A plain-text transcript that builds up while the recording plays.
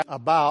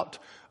about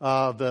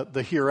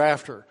the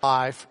hereafter.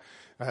 Life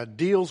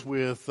deals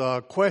with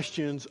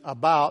questions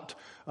about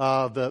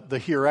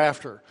the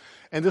hereafter.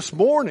 And this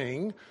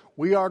morning,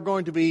 we are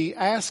going to be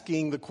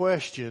asking the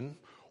question,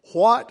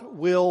 what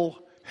will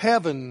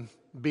heaven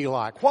be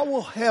like? What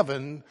will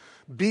heaven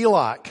be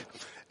like?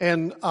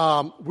 And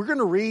we're going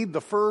to read the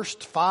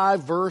first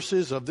 5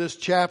 verses of this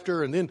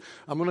chapter, and then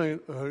I'm going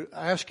to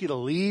ask you to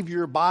leave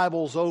your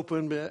Bibles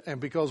open, and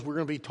because we're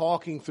going to be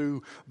talking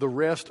through the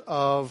rest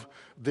of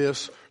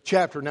this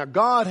chapter. Now,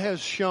 God has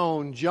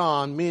shown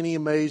John many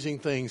amazing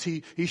things.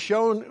 He's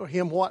shown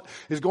him what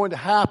is going to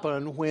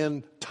happen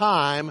when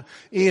time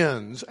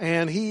ends,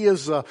 and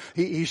he's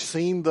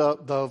seen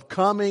the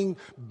coming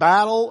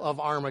battle of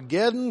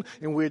Armageddon,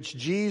 in which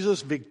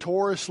Jesus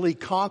victoriously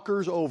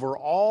conquers over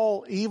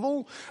all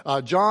evil.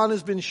 John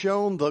has been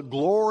shown the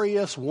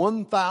glorious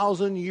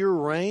 1,000-year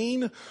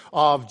reign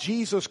of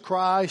Jesus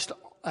Christ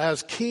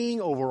as King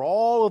over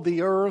all of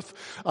the earth,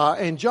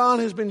 and John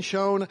has been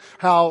shown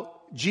how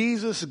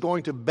Jesus is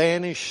going to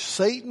banish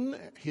Satan,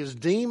 his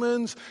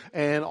demons,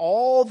 and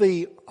all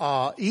the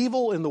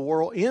evil in the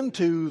world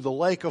into the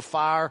lake of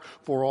fire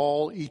for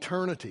all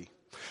eternity.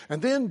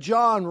 And then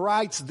John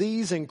writes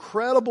these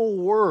incredible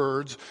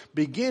words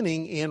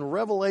beginning in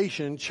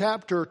Revelation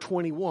chapter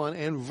 21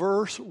 and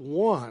verse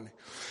 1.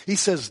 He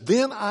says,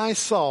 "Then I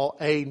saw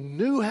a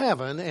new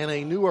heaven and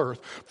a new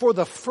earth, for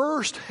the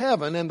first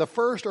heaven and the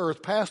first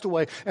earth passed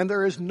away, and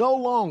there is no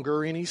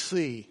longer any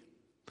sea.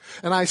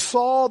 And I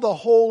saw the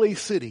holy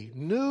city,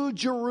 New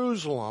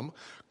Jerusalem,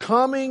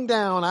 coming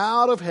down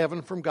out of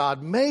heaven from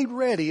God, made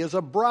ready as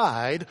a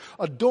bride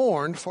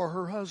adorned for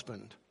her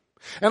husband.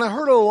 And I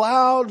heard a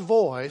loud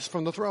voice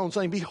from the throne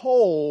saying,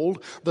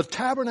 'Behold, the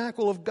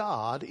tabernacle of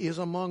God is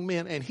among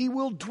men, and he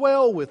will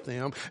dwell with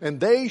them, and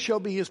they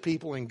shall be his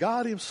people, and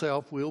God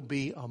himself will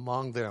be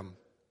among them.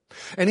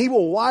 And he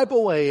will wipe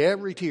away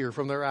every tear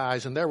from their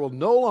eyes, and there will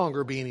no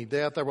longer be any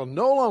death. There will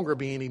no longer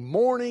be any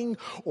mourning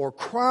or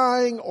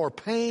crying or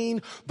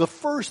pain. The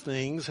first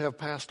things have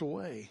passed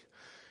away.'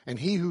 And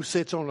he who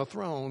sits on the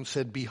throne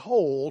said,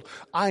 'Behold,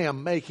 I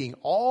am making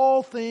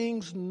all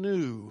things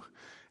new.'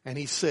 And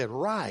he said,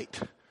 'Write,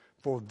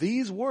 for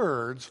these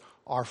words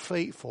are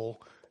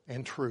faithful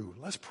and true.'"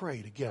 Let's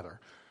pray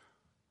together.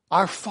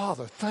 Our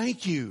Father,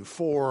 thank you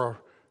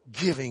for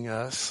giving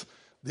us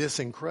this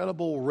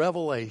incredible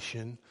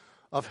revelation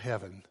of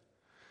heaven.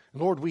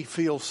 Lord, we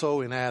feel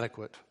so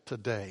inadequate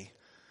today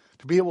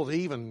to be able to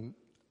even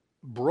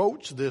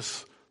broach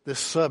this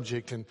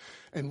subject.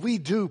 And we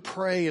do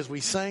pray, as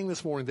we sang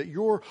this morning, that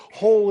your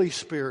Holy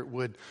Spirit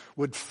would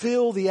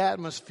fill the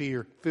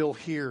atmosphere, fill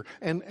here.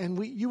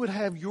 And you would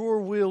have your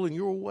will and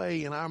your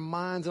way in our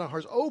minds and our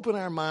hearts. Open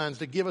our minds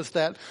to give us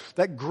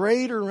that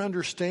greater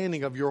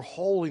understanding of your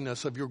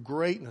holiness, of your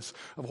greatness,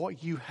 of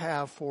what you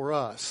have for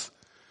us.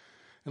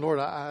 And Lord,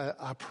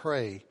 I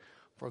pray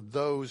for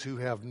those who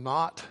have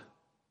not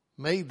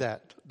made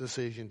that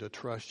decision to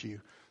trust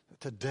you,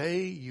 that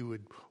today you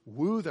would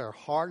woo their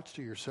hearts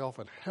to yourself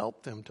and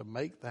help them to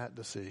make that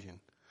decision.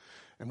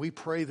 And we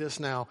pray this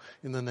now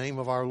in the name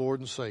of our Lord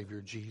and Savior,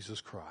 Jesus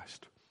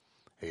Christ.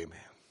 Amen.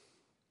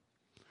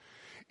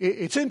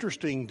 It's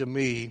interesting to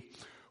me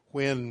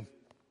when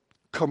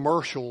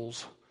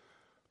commercials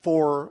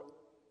for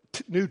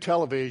new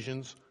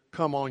televisions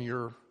come on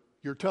your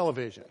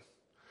television.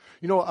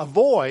 You know, a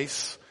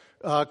voice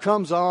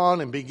comes on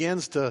and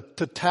begins to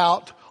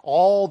tout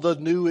all the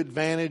new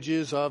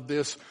advantages of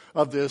this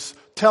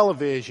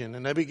television,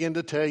 and they begin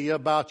to tell you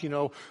about,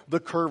 the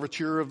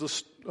curvature of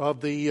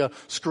the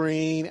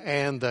screen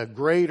and the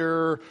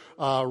greater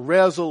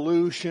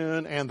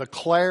resolution and the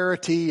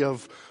clarity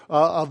of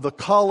the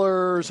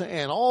colors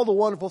and all the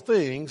wonderful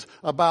things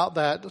about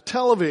that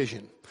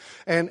television.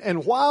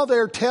 And while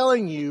they're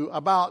telling you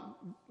about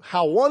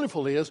how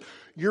wonderful it is,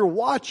 you're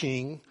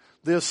watching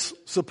this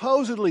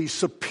supposedly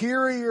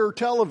superior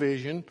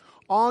television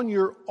on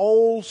your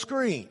old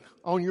screen,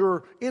 on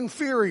your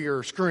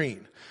inferior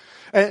screen.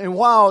 And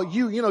while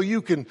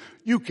you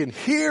can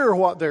hear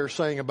what they're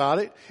saying about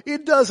it,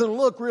 it doesn't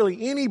look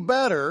really any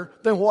better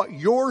than what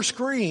your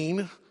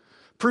screen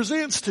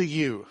presents to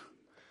you.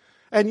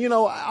 And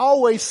I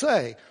always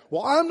say,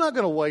 well, I'm not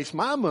going to waste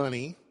my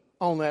money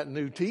on that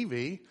new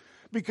TV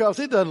because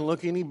it doesn't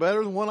look any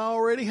better than what I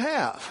already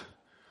have.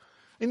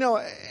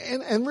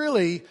 And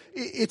really,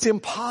 it's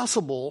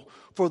impossible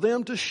for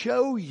them to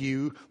show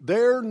you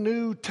their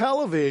new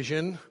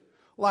television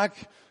like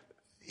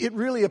it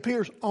really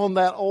appears on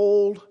that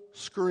old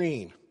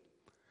screen.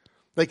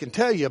 They can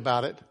tell you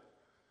about it,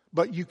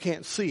 but you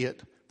can't see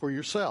it for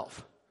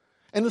yourself.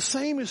 And the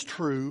same is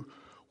true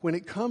when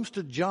it comes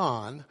to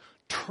John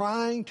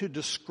trying to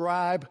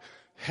describe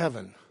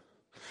heaven.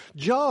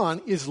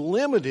 John is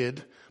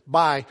limited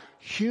by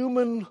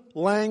human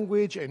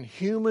language and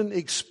human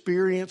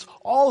experience.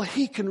 All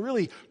he can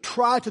really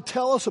try to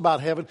tell us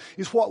about heaven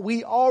is what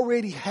we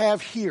already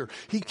have here.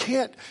 He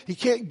can't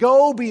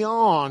go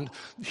beyond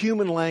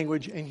human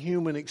language and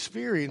human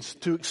experience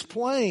to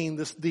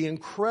explain the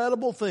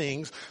incredible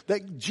things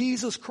that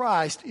Jesus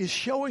Christ is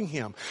showing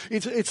him.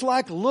 It's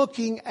like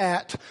looking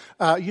at,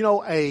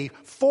 a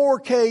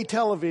 4K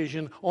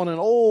television on an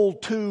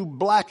old tube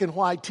black and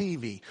white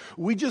TV.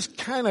 We just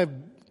kind of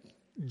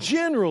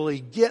generally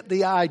get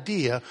the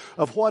idea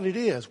of what it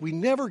is. We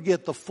never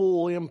get the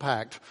full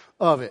impact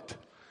of it.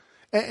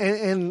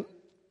 And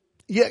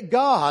yet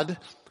God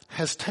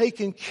has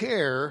taken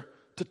care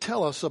to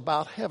tell us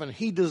about heaven.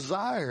 He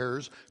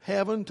desires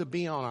heaven to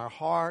be on our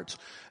hearts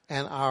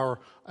and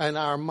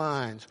our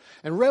minds.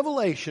 And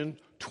Revelation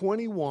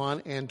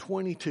 21 and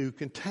 22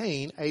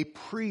 contain a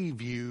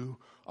preview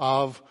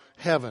of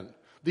heaven.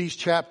 These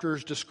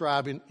chapters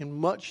describe in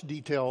much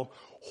detail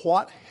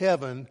what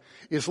heaven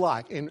is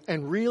like.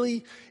 And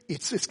really,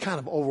 it's kind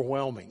of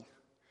overwhelming.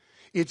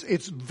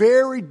 It's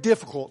very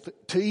difficult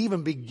to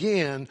even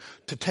begin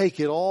to take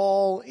it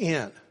all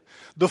in.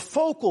 The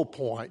focal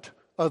point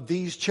of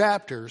these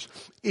chapters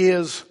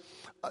is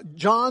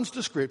John's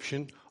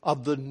description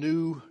of the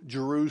New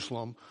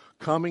Jerusalem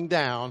coming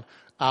down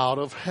out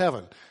of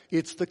heaven.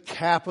 It's the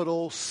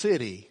capital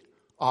city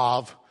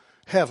of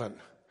heaven.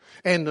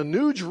 And the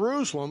New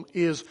Jerusalem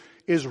is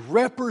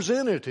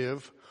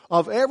representative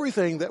of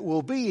everything that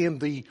will be in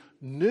the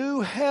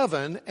new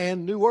heaven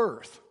and new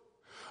earth.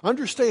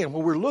 Understand,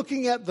 when we're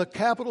looking at the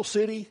capital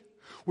city,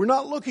 we're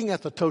not looking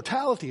at the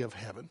totality of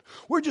heaven.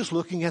 We're just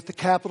looking at the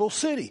capital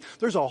city.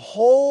 There's a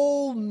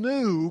whole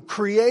new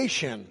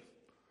creation,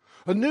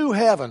 a new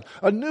heaven,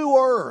 a new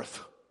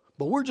earth.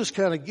 But we're just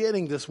kind of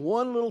getting this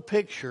one little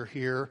picture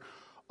here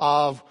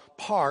of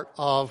part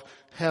of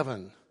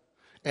heaven.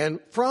 And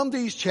from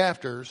these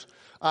chapters,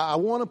 I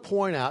want to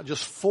point out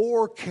just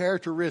 4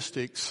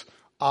 characteristics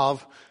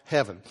of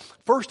heaven.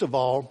 First of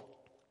all,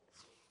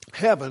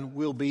 heaven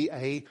will be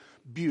a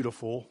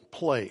beautiful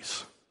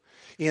place.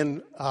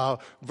 In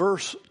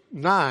verse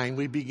 9,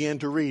 we begin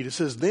to read. It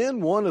says,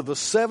 "Then one of the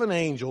 7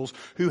 angels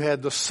who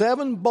had the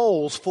 7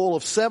 bowls full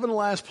of 7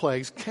 last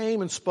plagues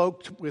came and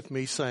spoke with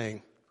me,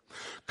 saying,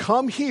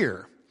 'Come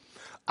here,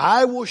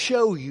 I will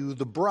show you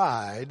the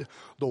bride,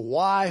 the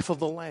wife of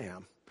the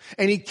Lamb.'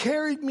 And he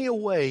carried me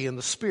away in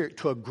the Spirit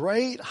to a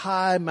great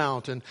high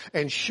mountain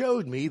and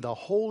showed me the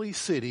holy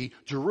city,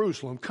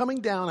 Jerusalem,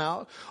 coming down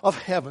out of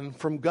heaven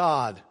from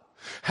God,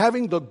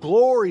 having the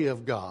glory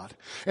of God.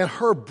 And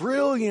her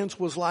brilliance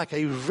was like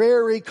a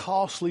very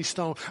costly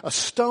stone, a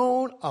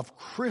stone of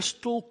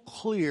crystal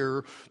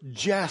clear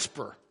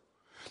jasper."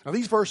 Now,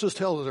 these verses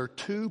tell us there are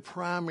 2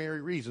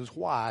 primary reasons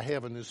why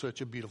heaven is such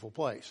a beautiful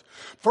place.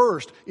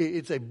 First,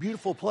 it's a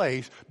beautiful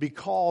place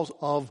because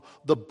of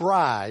the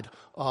bride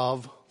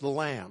of the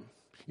Lamb.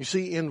 You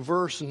see, in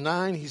verse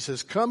 9, he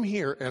says, "Come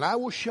here, and I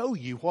will show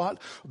you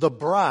what? The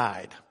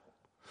bride,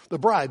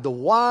 the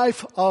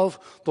wife of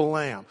the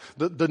Lamb."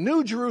 The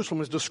New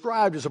Jerusalem is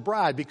described as a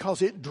bride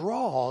because it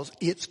draws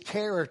its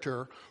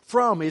character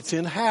from its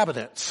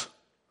inhabitants.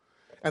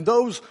 And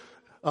those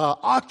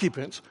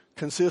occupants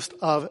consist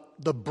of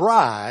the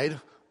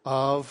bride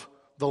of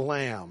the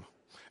Lamb.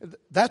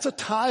 That's a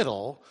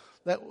title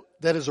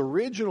that is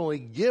originally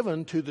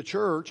given to the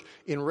church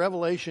in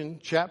Revelation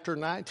chapter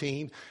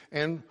 19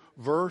 and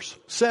verse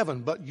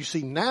 7. But you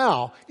see,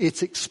 now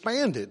it's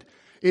expanded.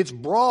 It's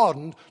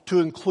broadened to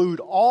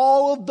include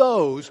all of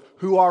those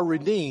who are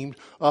redeemed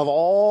of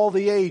all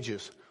the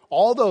ages,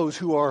 all those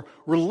who are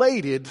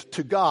related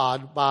to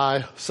God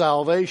by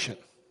salvation.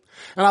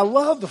 And I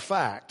love the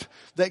fact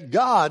that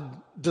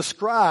God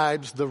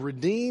describes the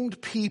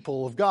redeemed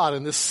people of God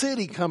and the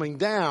city coming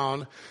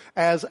down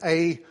as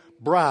a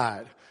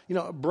bride. You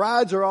know,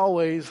 brides are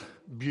always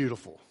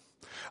beautiful.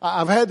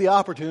 I've had the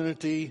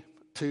opportunity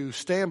to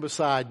stand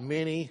beside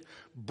many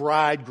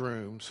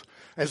bridegrooms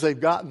as they've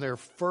gotten their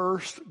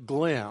first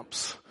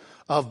glimpse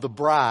of the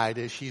bride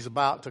as she's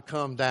about to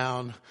come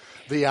down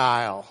the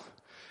aisle.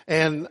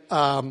 And,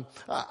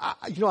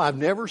 I've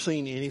never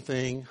seen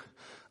anything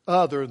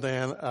other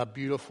than a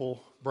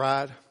beautiful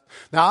bride.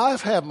 Now,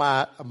 I've had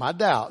my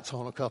doubts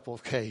on a couple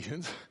of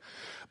occasions,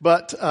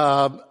 but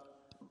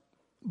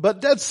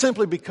that's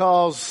simply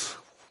because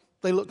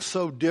they look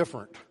so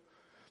different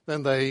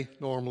than they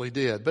normally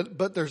did.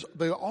 But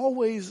they're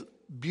always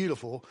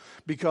beautiful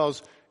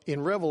because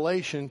in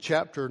Revelation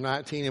chapter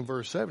 19 and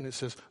verse 7, it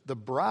says, "The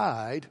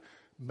bride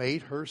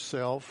made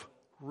herself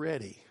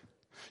ready."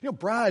 You know,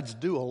 brides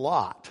do a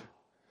lot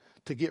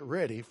to get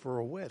ready for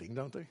a wedding,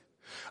 don't they?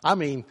 I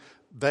mean,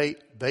 they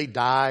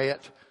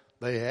diet,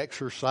 they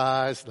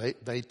exercise,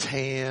 they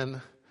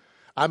tan.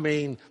 I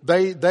mean,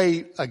 they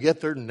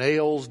get their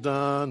nails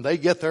done, they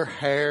get their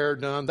hair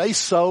done, they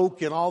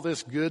soak in all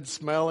this good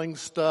smelling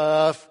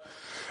stuff.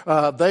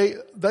 They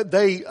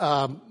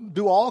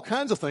do all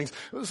kinds of things.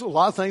 There's a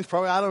lot of things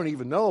probably I don't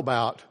even know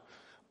about.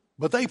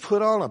 But they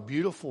put on a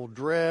beautiful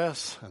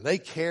dress and they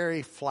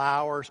carry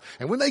flowers.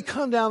 And when they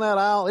come down that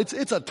aisle, it's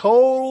a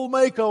total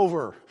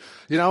makeover.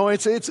 You know,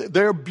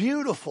 they're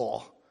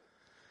beautiful.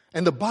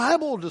 And the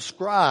Bible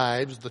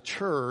describes the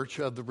church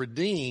of the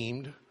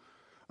redeemed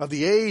of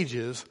the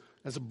ages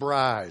as a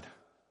bride.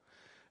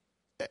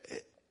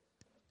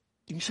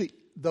 You see,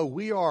 though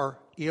we are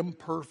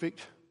imperfect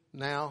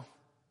now,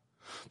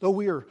 though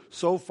we are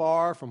so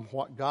far from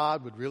what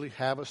God would really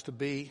have us to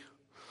be,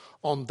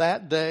 on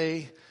that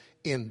day,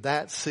 in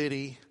that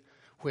city,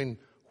 when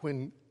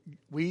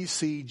we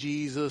see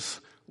Jesus,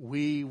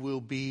 we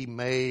will be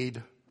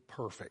made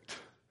perfect.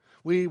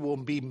 We will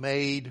be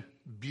made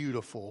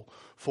beautiful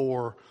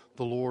for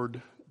the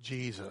Lord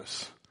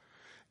Jesus.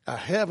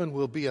 Heaven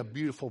will be a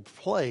beautiful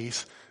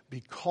place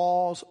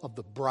because of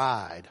the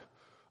bride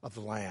of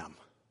the Lamb.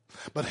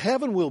 But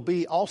heaven will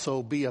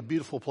also be a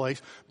beautiful place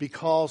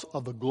because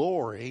of the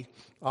glory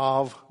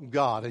of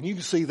God. And you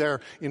can see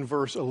there in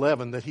verse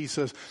 11 that he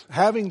says,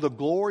 having the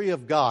glory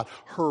of God,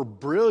 her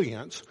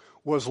brilliance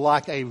was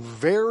like a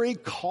very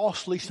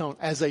costly stone,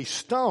 as a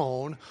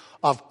stone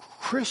of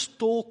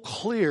crystal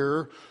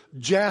clear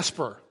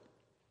jasper.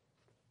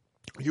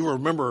 You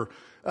remember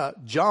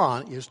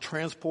John is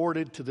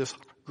transported to this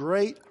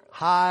great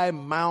high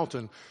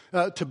mountain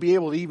to be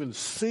able to even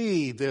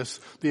see this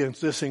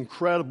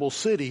incredible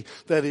city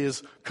that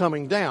is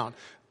coming down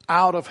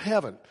out of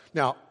heaven.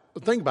 Now, the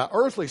thing about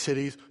earthly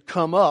cities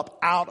come up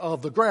out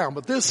of the ground,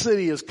 but this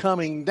city is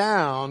coming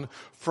down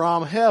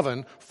from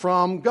heaven,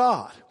 from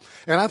God.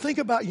 And I think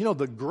about,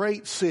 the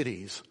great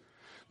cities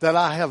that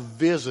I have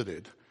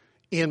visited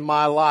in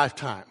my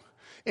lifetime.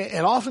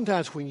 And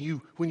oftentimes when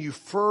you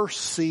first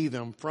see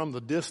them from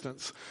the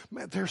distance,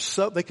 man,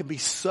 they can be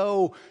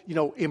so,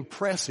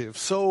 impressive,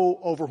 so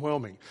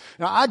overwhelming.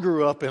 Now, I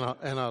grew up in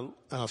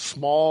a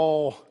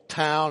small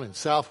town in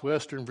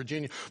southwestern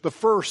Virginia. The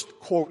first,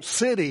 quote,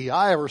 city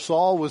I ever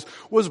saw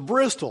was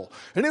Bristol.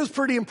 And it was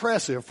pretty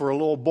impressive for a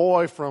little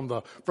boy from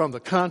the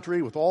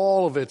country with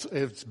all of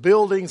its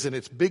buildings and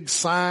its big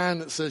sign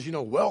that says,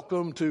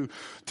 welcome to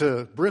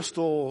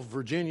Bristol,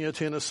 Virginia,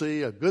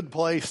 Tennessee, a good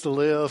place to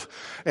live.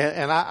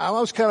 And I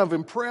was kind of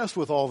impressed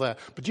with all that.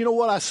 But you know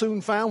what I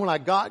soon found when I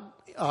got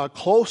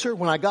closer,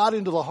 when I got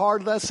into the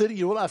heart of that city?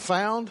 You know what I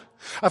found?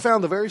 I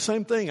found the very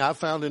same thing I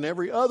found in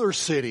every other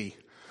city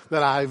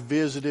that I've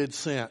visited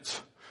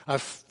since.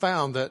 I've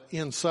found that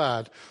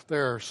inside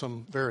there are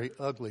some very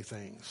ugly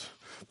things.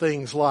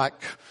 Things like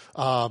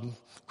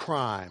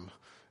crime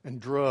and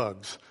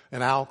drugs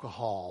and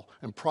alcohol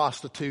and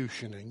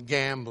prostitution and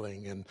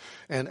gambling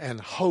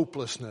and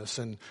hopelessness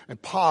and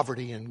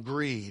poverty and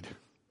greed.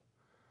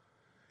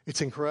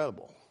 It's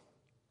incredible.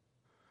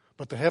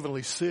 But the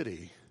heavenly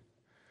city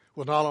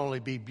will not only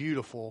be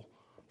beautiful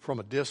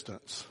from a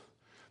distance,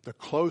 the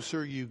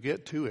closer you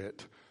get to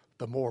it,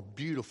 the more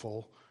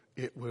beautiful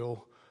it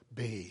will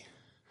be.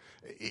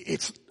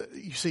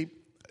 You see,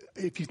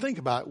 if you think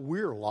about it,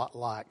 we're a lot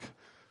like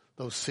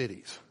those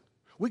cities.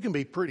 We can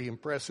be pretty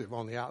impressive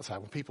on the outside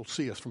when people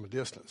see us from a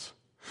distance.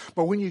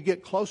 But when you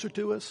get closer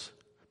to us,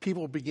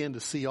 people begin to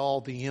see all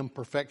the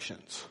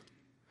imperfections.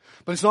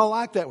 But it's not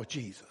like that with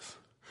Jesus.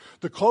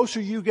 The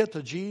closer you get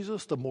to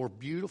Jesus, the more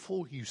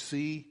beautiful you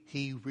see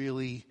he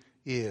really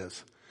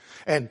is.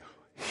 And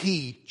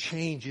he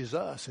changes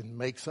us and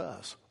makes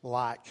us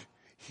like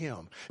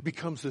him. It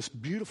becomes this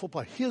beautiful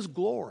place. His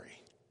glory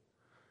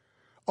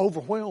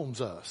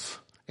overwhelms us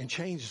and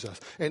changes us.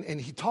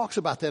 And he talks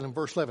about that in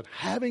verse 11,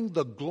 having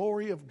the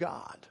glory of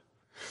God.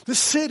 This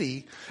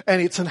city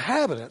and its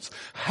inhabitants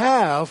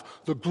have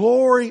the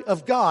glory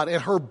of God,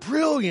 and her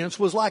brilliance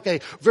was like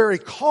a very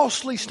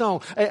costly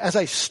stone, as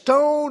a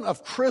stone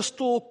of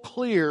crystal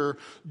clear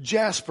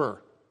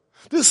jasper.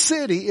 This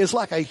city is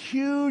like a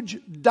huge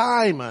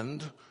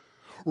diamond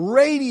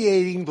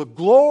radiating the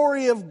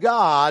glory of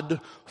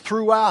God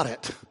throughout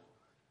it.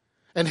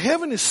 And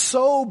heaven is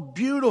so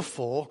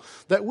beautiful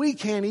that we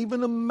can't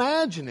even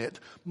imagine it,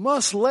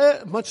 much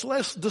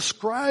less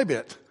describe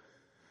it.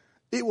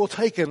 It will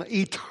take an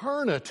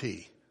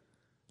eternity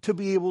to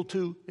be able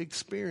to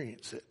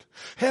experience it.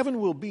 Heaven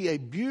will be a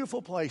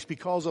beautiful place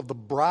because of the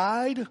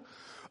bride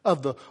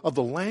of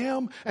the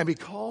Lamb and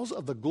because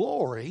of the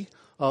glory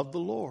of the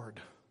Lord.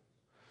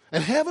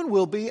 And heaven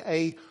will be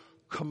a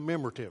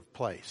commemorative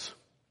place.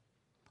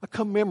 A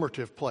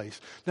commemorative place.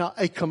 Now,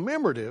 a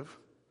commemorative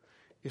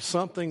is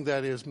something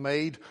that is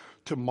made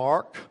to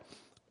mark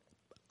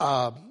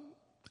an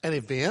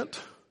event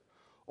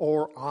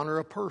or honor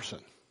a person.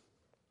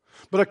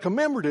 But a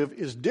commemorative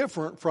is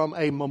different from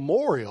a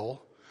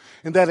memorial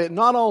in that it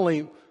not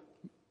only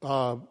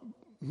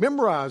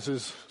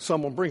memorizes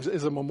someone,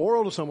 is a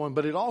memorial to someone,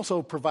 but it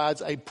also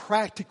provides a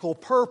practical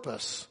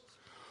purpose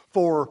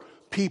for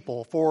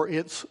people, for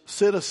its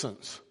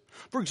citizens.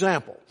 For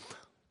example,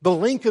 the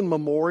Lincoln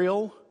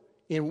Memorial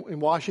in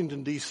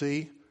Washington,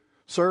 D.C.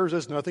 serves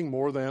as nothing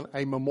more than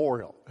a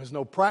memorial. It has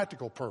no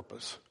practical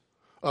purpose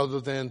other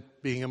than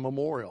being a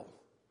memorial.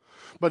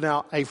 But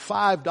now a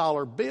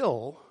 $5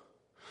 bill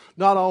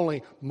not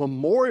only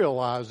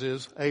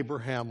memorializes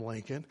Abraham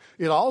Lincoln,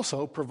 it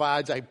also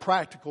provides a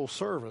practical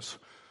service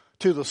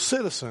to the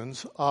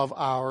citizens of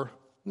our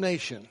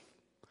nation.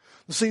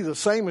 See, the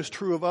same is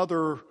true of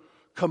other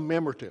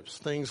commemoratives,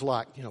 things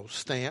like,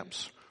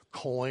 stamps,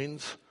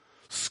 coins,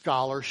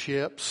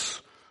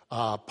 scholarships,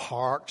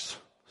 parks,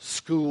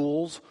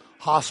 schools,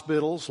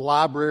 hospitals,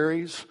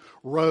 libraries,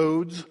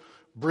 roads,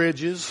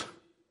 bridges.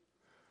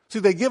 See,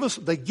 they give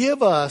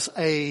us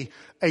a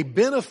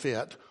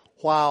benefit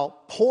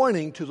while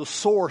pointing to the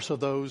source of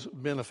those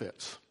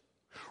benefits.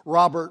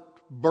 Robert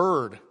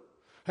Byrd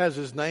has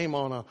his name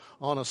on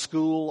a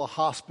school, a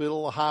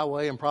hospital, a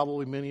highway, and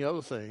probably many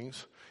other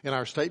things in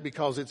our state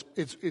because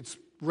it's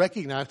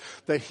recognized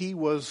that he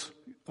was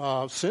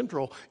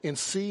central in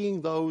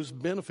seeing those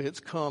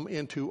benefits come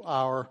into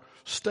our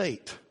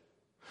state.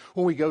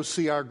 When we go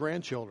see our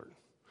grandchildren,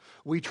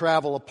 we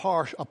travel a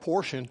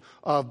portion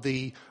of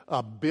the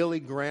Billy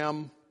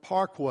Graham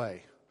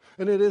Parkway.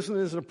 And it isn't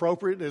as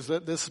appropriate as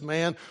that this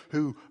man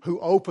who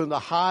opened the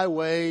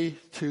highway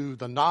to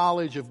the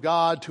knowledge of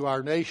God to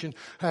our nation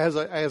has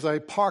a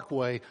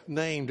parkway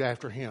named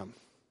after him.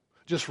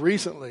 Just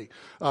recently,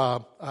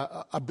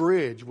 a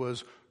bridge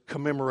was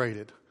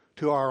commemorated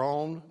to our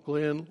own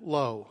Glenn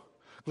Lowe.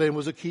 Glenn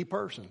was a key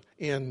person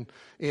in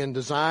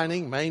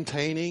designing,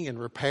 maintaining, and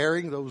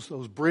repairing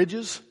those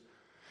bridges.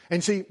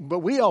 And see, but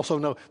we also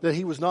know that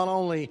he was not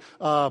only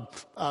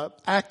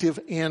active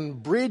in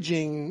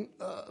bridging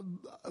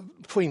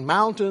between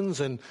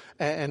mountains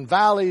and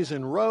valleys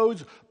and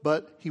roads,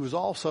 but he was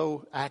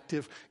also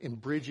active in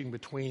bridging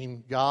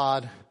between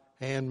God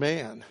and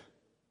man.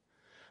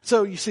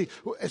 So you see,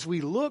 as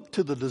we look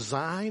to the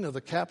design of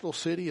the capital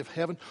city of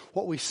heaven,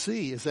 what we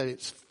see is that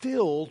it's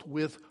filled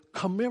with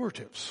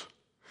commemoratives.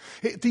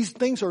 These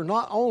things are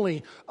not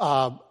only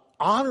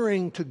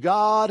honoring to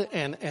God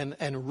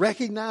and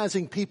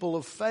recognizing people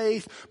of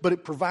faith, but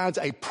it provides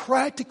a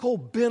practical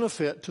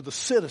benefit to the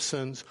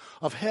citizens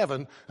of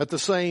heaven at the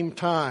same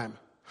time.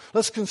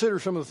 Let's consider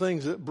some of the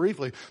things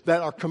briefly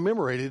that are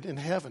commemorated in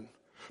heaven.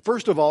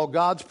 First of all,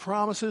 God's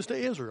promises to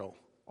Israel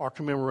are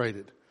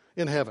commemorated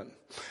in heaven.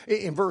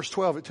 In verse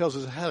 12, it tells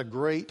us it had a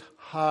great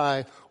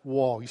high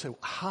wall. You say,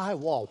 high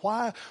wall.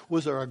 Why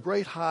was there a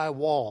great high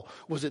wall?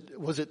 Was it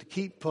to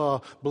keep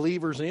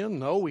believers in?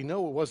 No, we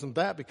know it wasn't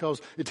that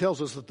because it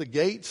tells us that the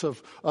gates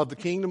of the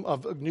kingdom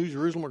of New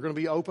Jerusalem are going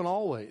to be open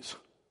always.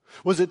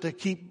 Was it to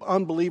keep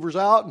unbelievers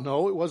out?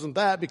 No, it wasn't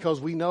that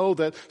because we know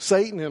that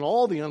Satan and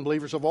all the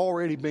unbelievers have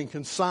already been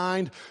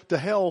consigned to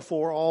hell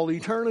for all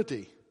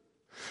eternity.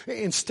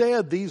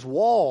 Instead, these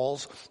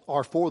walls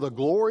are for the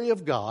glory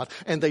of God,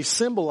 and they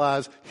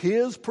symbolize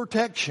His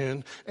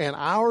protection and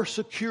our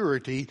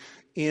security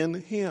in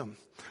Him.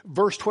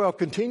 Verse 12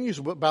 continues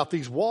about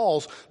these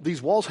walls.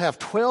 These walls have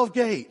 12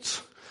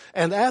 gates,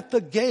 and at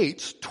the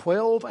gates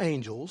 12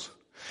 angels,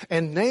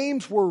 and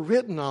names were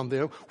written on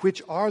them,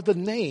 which are the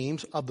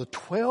names of the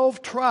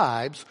 12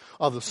 tribes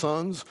of the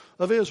sons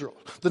of Israel.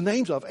 The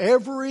names of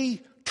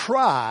every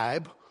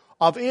tribe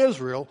of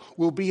Israel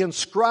will be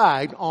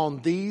inscribed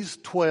on these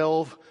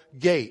 12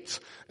 gates.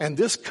 And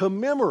this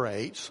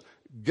commemorates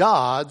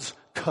God's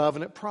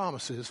covenant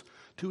promises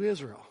to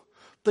Israel.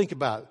 Think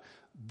about it.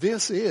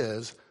 This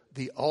is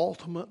the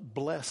ultimate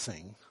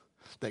blessing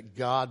that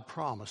God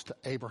promised to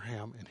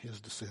Abraham and his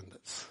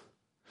descendants.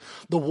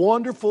 The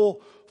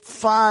wonderful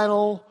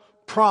final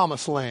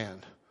promised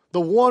land. The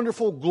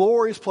wonderful,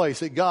 glorious place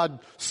that God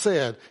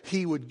said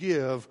He would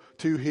give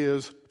to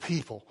His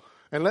people.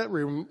 And let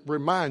me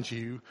remind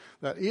you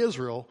that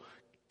Israel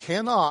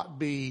cannot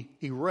be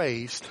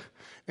erased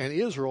and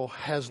Israel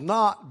has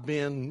not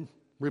been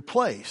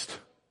replaced.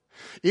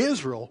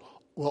 Israel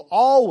will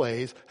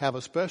always have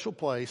a special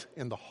place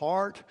in the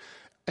heart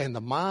and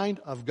the mind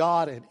of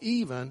God and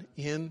even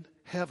in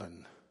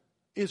heaven.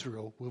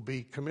 Israel will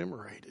be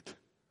commemorated.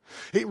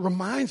 It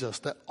reminds us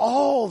that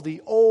all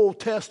the Old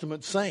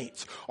Testament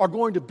saints are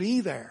going to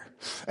be there.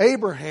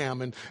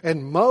 Abraham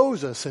and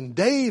Moses and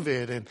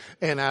David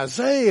and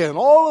Isaiah and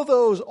all of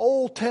those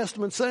Old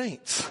Testament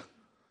saints.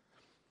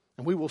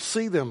 And we will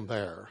see them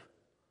there.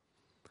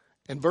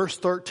 And verse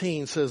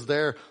 13 says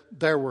there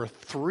were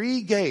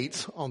 3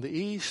 gates on the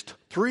east,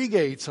 3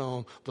 gates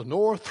on the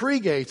north, 3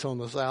 gates on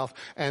the south,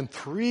 and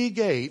 3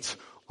 gates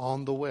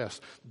on the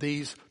west.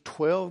 These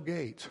 12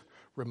 gates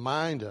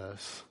remind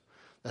us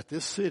that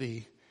this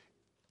city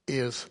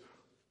is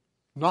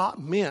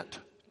not meant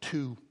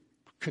to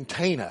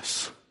contain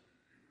us.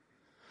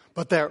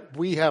 But that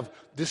we have,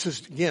 this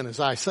is, again, as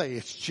I say,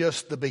 it's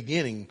just the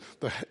beginning,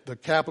 the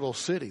capital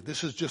city.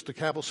 This is just the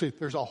capital city.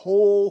 There's a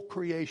whole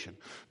creation,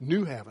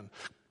 new heaven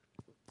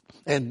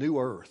and new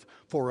earth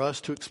for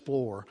us to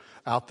explore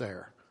out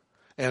there.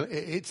 And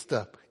it's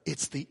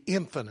the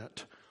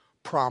infinite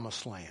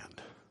promised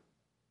land.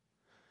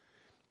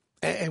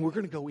 And we're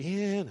going to go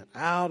in and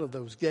out of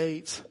those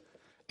gates.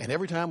 And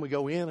every time we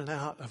go in and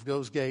out of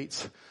those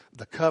gates,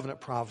 the covenant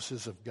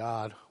promises of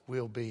God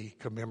will be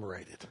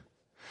commemorated.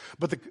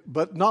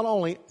 But not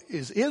only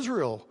is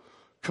Israel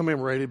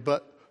commemorated,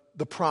 but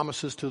the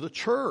promises to the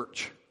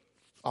church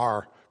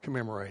are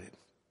commemorated.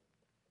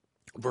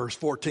 Verse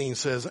 14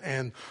 says,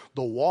 and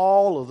the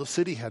wall of the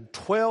city had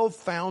 12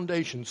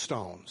 foundation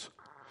stones,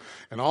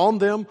 and on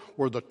them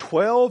were the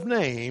 12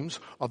 names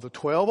of the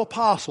 12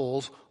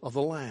 apostles of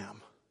the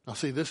Lamb. Now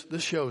see, this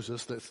shows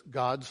us that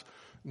God's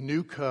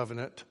new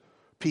covenant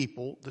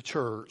people, the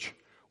church,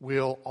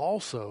 will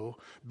also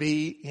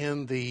be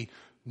in the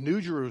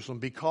New Jerusalem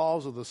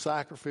because of the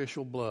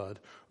sacrificial blood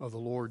of the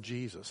Lord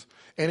Jesus.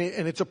 And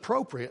it's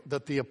appropriate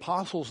that the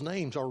apostles'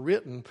 names are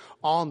written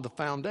on the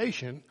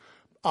foundation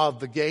of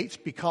the gates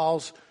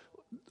because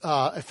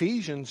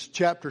Ephesians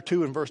chapter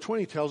 2 and verse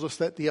 20 tells us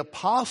that the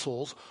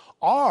apostles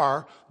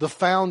are the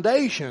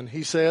foundation,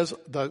 he says,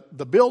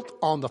 the built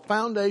on the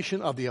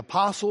foundation of the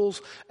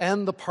apostles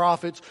and the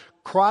prophets,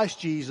 Christ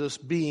Jesus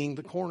being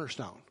the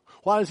cornerstone.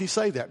 Why does he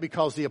say that?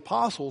 Because the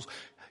apostles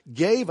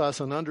gave us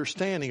an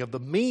understanding of the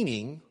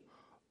meaning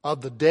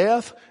of the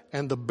death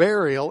and the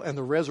burial and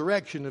the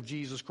resurrection of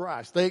Jesus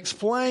Christ. They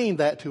explained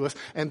that to us,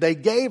 and they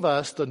gave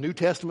us the New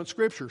Testament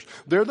scriptures.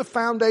 They're the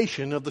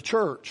foundation of the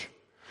church.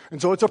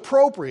 And so it's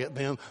appropriate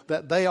then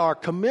that they are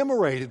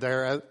commemorated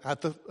there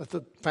at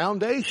the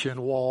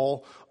foundation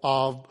wall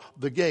of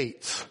the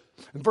gates.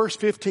 And verse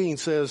 15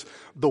 says,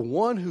 the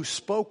one who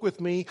spoke with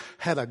me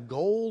had a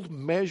gold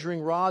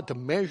measuring rod to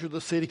measure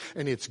the city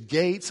and its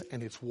gates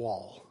and its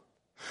wall.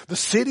 The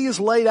city is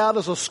laid out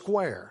as a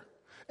square,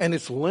 and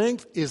its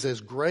length is as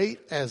great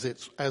as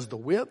the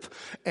width.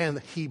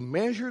 And he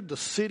measured the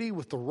city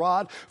with the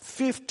rod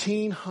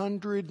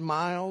 1,500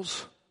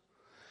 miles.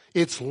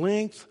 Its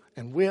length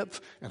and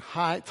width and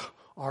height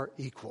are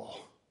equal.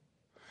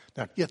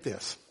 Now get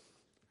this.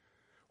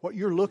 What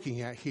you're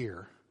looking at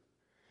here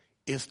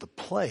is the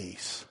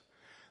place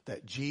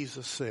that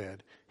Jesus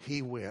said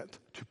he went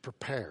to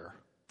prepare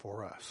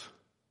for us.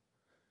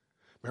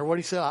 Remember what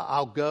he said?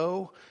 I'll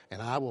go and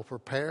I will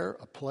prepare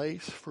a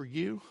place for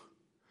you.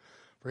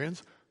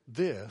 Friends,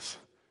 this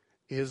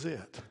is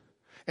it.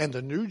 And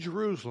the New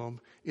Jerusalem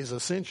is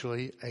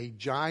essentially a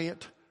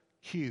giant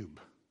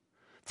cube.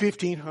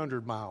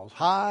 1,500 miles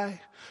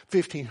high,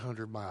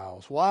 1,500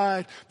 miles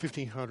wide,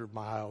 1,500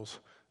 miles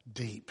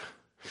deep.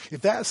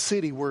 If that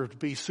city were to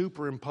be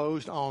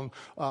superimposed on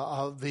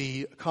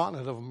the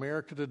continent of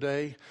America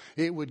today,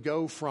 it would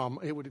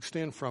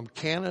extend from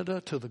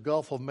Canada to the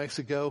Gulf of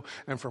Mexico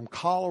and from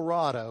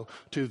Colorado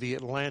to the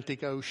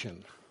Atlantic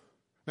Ocean.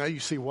 Now you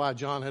see why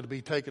John had to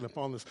be taken up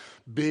on this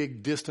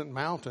big distant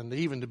mountain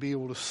even to be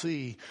able to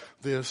see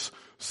this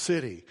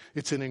city.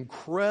 It's an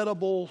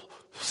incredible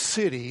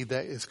city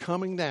that is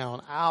coming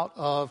down out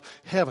of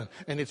heaven.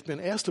 And it's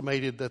been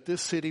estimated that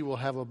this city will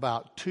have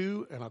about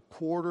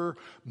 2.25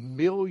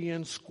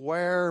 million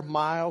square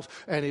miles,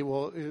 and it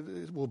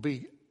will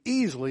be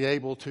easily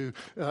able to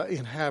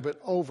inhabit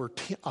over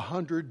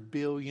 100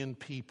 billion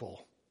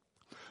people.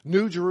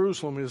 New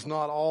Jerusalem is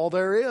not all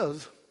there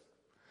is.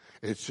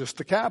 It's just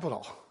the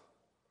capital.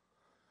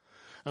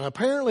 And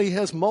apparently it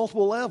has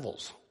multiple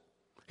levels.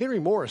 Henry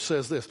Morris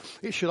says this,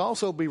 it should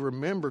also be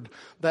remembered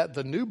that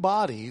the new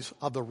bodies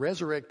of the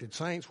resurrected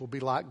saints will be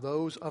like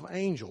those of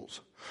angels,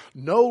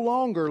 no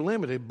longer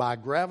limited by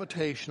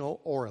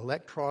gravitational or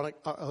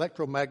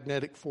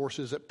electromagnetic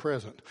forces at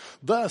present.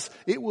 Thus,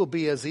 it will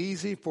be as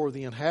easy for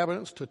the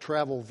inhabitants to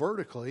travel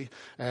vertically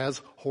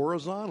as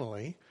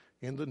horizontally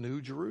in the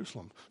New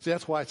Jerusalem. See,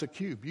 that's why it's a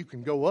cube. You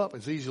can go up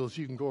as easily as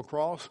you can go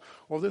across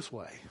or this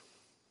way.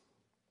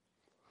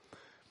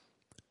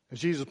 As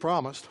Jesus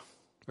promised,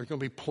 there's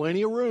going to be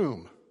plenty of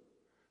room,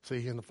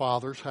 see, in the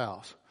Father's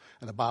house.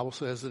 And the Bible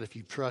says that if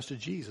you've trusted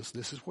Jesus,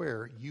 this is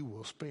where you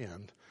will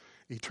spend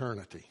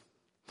eternity.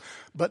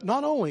 But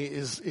not only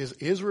is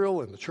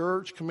Israel and the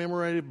church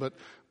commemorated, but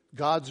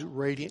God's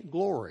radiant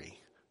glory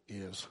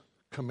is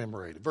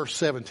commemorated. Verse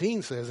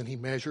 17 says, and he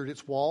measured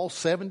its wall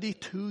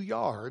 72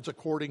 yards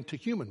according to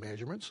human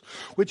measurements,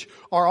 which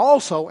are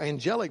also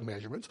angelic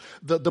measurements.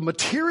 The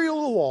material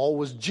of the wall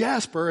was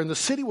jasper, and the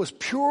city was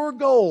pure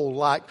gold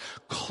like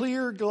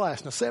clear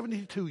glass. Now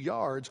 72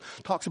 yards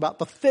talks about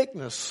the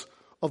thickness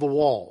of the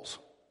walls.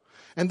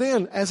 And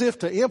then, as if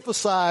to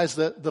emphasize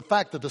the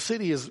fact that the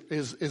city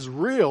is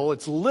real,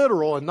 it's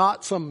literal and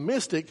not some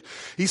mystic,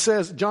 he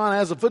says, John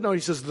has a footnote,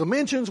 he says, the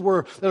dimensions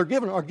that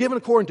are given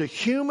according to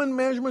human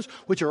measurements,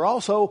 which are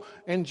also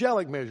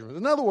angelic measurements.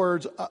 In other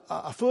words,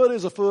 a foot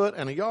is a foot,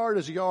 and a yard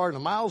is a yard,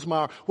 and a mile is a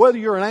mile, whether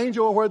you're an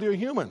angel or whether you're a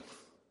human.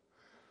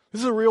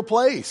 This is a real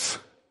place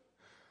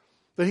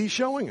that he's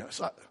showing us.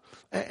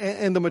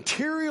 And the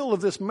material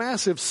of this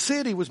massive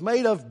city was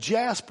made of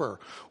jasper,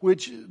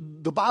 which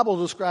the Bible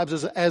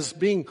describes as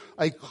being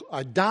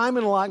a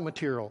diamond-like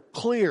material,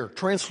 clear,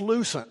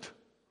 translucent.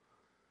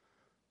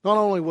 Not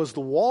only was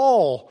the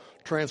wall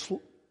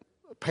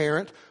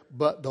transparent,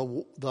 but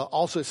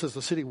also it says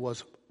the city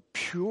was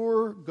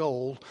pure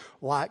gold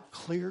like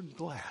clear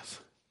glass.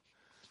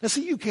 Now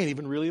see, you can't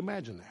even really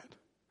imagine that.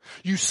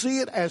 You see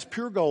it as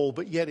pure gold,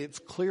 but yet it's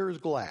clear as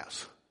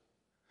glass.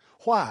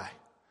 Why?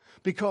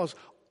 Because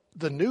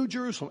the New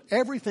Jerusalem,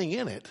 everything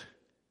in it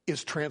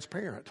is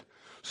transparent,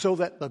 so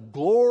that the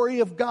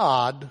glory of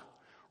God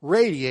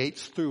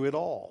radiates through it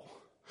all.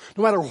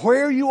 No matter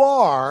where you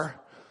are,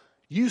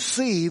 you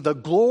see the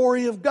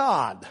glory of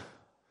God.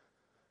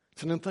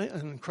 It's an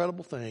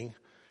incredible thing.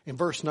 In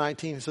verse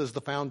 19, it says,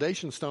 the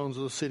foundation stones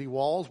of the city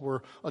walls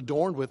were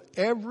adorned with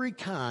every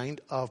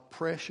kind of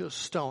precious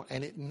stone.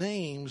 And it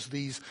names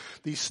these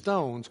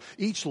stones.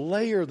 Each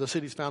layer of the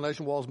city's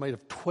foundation wall is made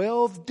of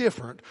 12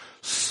 different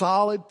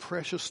solid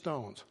precious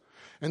stones.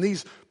 And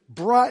these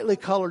brightly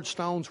colored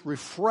stones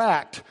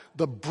refract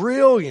the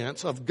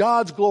brilliance of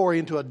God's glory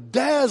into a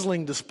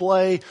dazzling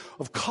display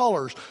of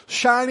colors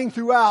shining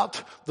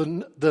throughout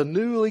the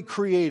newly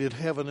created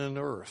heaven and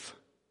earth.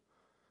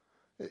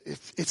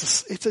 It's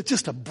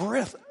just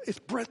it's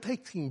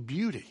breathtaking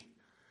beauty.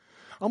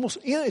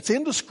 It's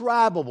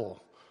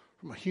indescribable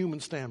from a human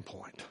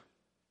standpoint.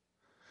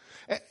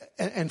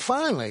 And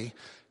finally,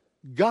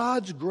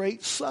 God's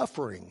great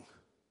suffering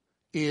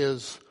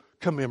is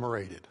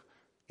commemorated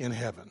in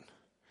heaven.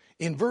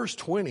 In verse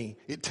 20,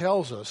 it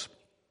tells us,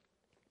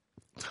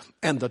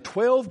 and the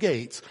 12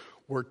 gates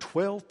were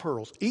 12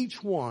 pearls.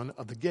 Each one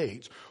of the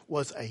gates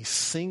was a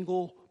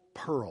single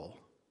pearl.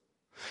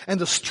 And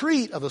the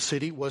street of the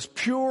city was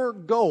pure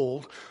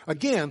gold,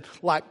 again,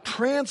 like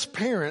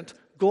transparent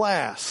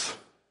glass.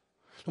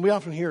 And we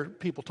often hear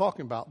people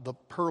talking about the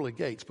pearly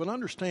gates, but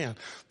understand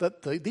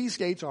that these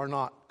gates are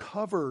not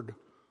covered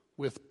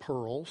with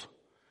pearls.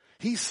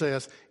 He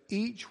says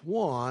each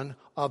one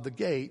of the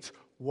gates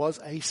was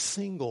a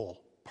single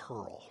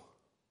pearl.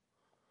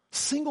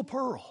 Single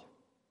pearl.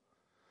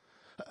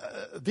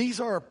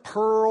 These are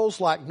pearls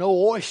like no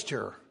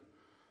oyster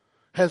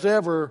has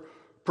ever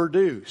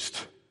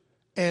produced.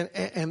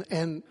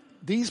 And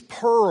these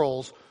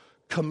pearls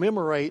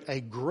commemorate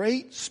a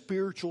great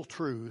spiritual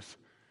truth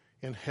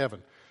in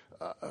heaven.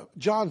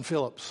 John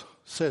Phillips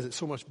says it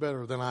so much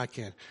better than I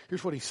can.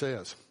 Here's what he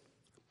says.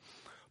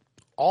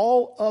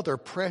 All other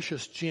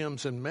precious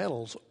gems and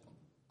metals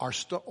are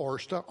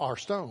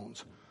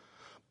stones,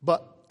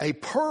 but a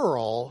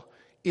pearl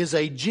is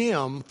a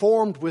gem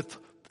formed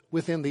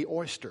within the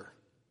oyster,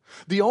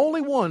 the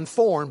only one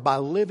formed by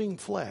living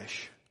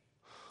flesh.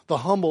 The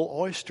humble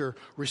oyster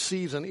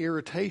receives an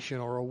irritation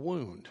or a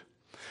wound,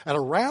 and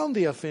around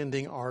the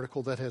offending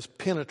article that has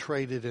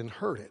penetrated and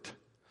hurt it,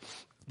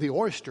 the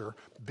oyster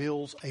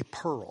builds a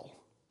pearl.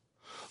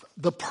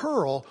 The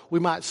pearl, we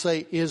might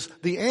say, is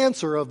the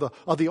answer of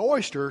the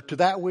oyster to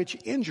that which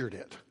injured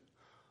it.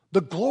 The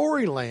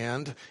glory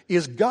land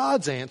is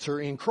God's answer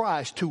in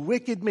Christ to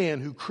wicked men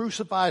who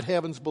crucified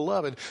heaven's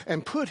beloved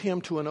and put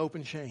him to an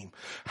open shame.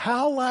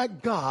 How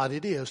like God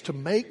it is to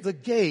make the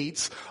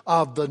gates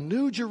of the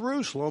New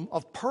Jerusalem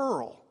of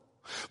pearl.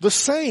 The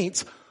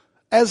saints,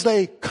 as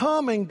they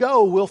come and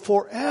go, will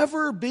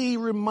forever be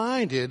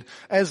reminded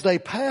as they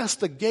pass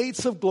the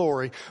gates of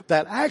glory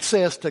that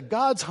access to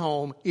God's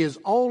home is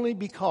only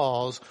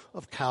because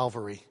of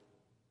Calvary.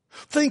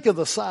 Think of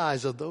the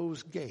size of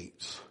those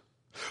gates.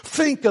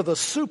 Think of the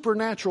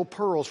supernatural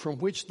pearls from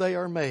which they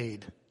are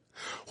made.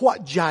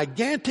 What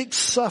gigantic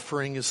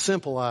suffering is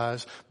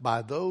symbolized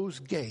by those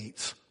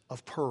gates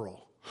of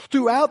pearl.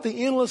 Throughout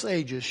the endless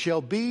ages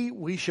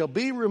we shall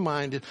be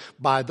reminded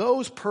by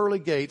those pearly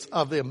gates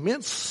of the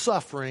immense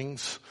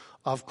sufferings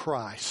of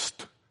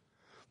Christ.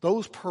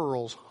 Those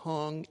pearls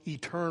hung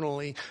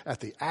eternally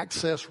at the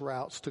access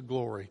routes to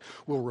glory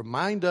will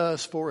remind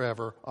us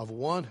forever of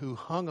one who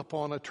hung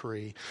upon a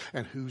tree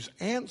and whose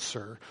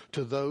answer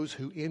to those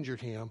who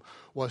injured him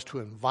was to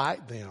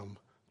invite them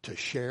to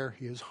share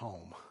his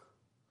home.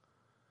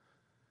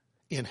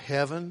 In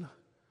heaven,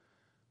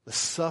 the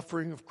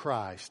suffering of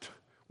Christ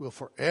will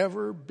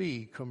forever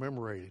be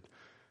commemorated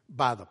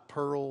by the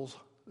pearls,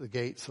 the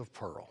gates of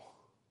pearl.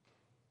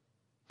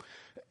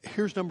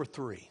 Here's number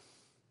 3.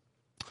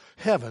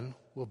 Heaven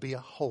will be a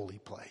holy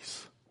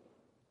place.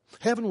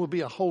 Heaven will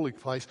be a holy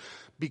place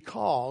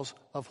because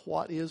of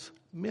what is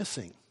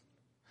missing.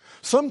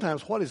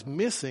 Sometimes what is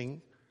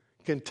missing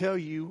can tell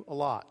you a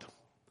lot.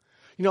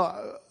 You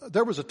know,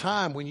 there was a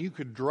time when you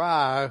could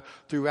drive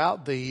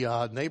throughout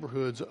the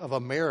neighborhoods of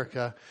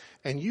America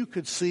and you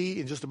could see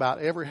in just about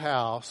every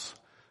house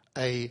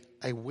a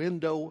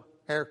window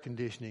air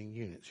conditioning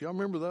unit. Y'all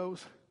remember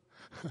those?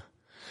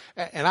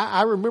 And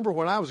I remember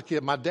when I was a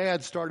kid, my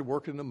dad started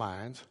working in the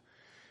mines.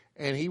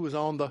 And he was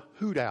on the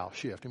hoot owl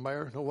shift.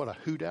 Anybody know what a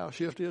hoot owl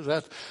shift is?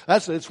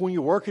 It's when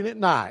you're working at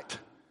night.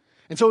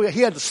 And so he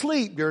had to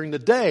sleep during the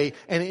day.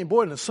 And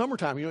boy, in the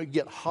summertime, it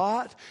get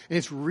hot. And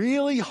it's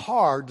really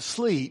hard to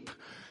sleep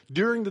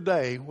during the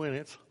day when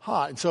it's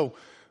hot. And so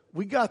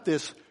we got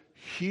this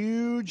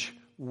huge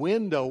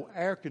window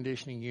air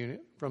conditioning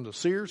unit from the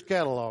Sears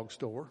catalog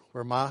store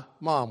where my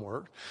mom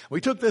worked. We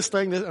took this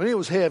thing, and it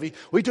was heavy.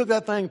 We took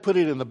that thing, put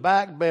it in the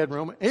back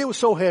bedroom, and it was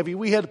so heavy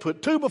we had to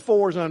put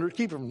 2x4s under it to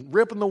keep it from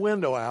ripping the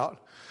window out.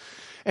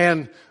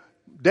 And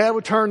Dad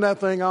would turn that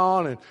thing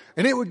on,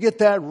 and it would get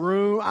that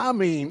room,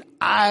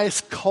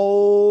 ice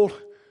cold.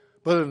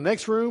 But in the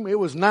next room, it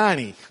was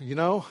 90,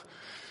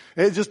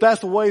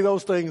 that's the way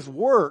those things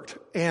worked.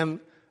 And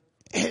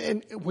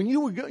when you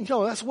would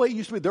go, that's the way it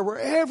used to be. They were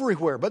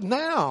everywhere. But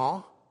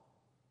now,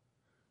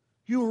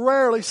 you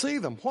rarely see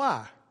them.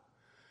 Why?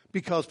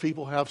 Because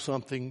people have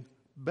something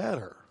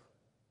better.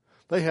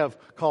 they have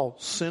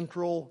called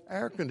central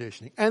air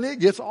conditioning. And it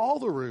gets all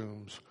the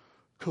rooms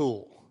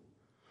cool.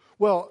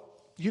 Well,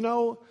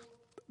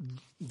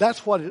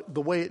 that's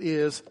the way it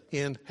is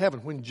in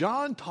heaven. When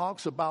John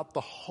talks about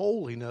the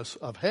holiness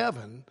of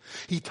heaven,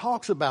 he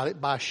talks about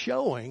it by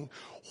showing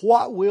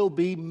what will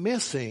be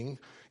missing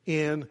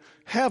in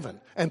heaven.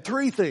 And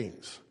three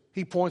things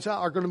he points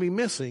out are going to be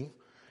missing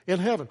in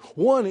heaven.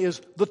 One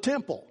is the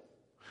temple.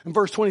 In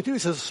verse 22 he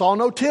says, saw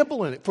no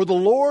temple in it, for the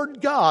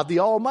Lord God, the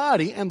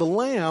Almighty, and the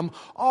Lamb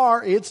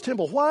are its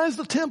temple. Why is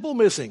the temple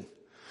missing?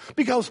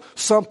 Because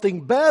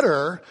something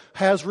better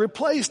has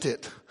replaced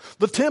it.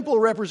 The temple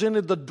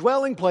represented the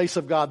dwelling place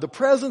of God, the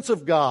presence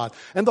of God,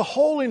 and the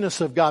holiness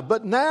of God.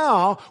 But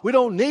now we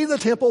don't need the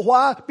temple.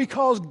 Why?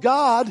 Because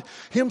God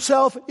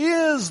Himself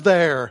is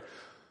there.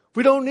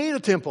 We don't need a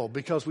temple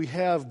because we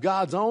have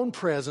God's own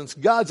presence,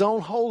 God's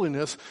own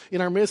holiness in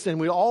our midst,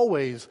 and we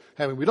always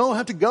have it. We don't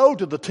have to go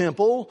to the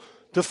temple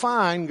to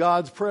find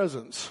God's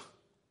presence.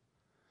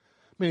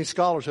 Many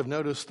scholars have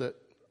noticed that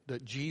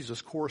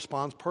Jesus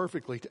corresponds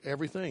perfectly to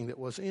everything that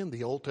was in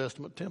the Old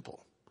Testament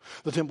temple.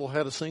 The temple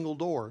had a single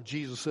door.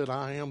 Jesus said,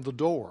 I am the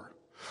door.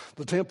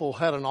 The temple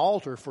had an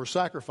altar for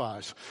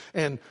sacrifice.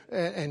 And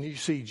you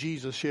see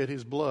Jesus shed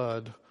His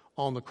blood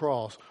on the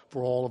cross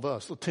for all of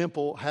us. The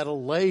temple had a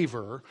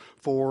laver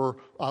for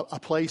a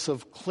place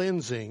of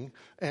cleansing,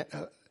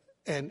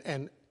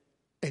 and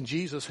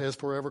Jesus has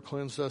forever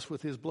cleansed us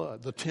with His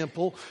blood. The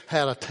temple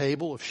had a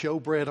table of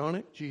showbread on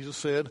it. Jesus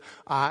said,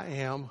 I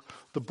am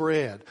the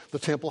bread. The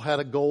temple had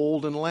a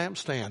golden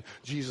lampstand.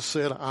 Jesus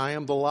said, I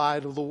am the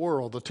light of the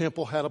world. The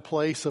temple had a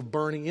place of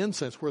burning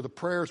incense where the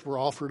prayers were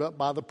offered up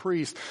by the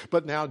priest.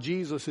 But now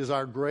Jesus is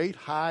our great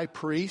high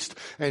priest,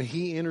 and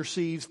He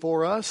intercedes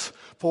for us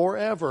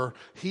forever.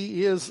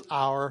 He is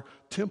our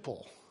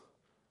temple.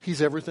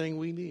 He's everything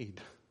we need.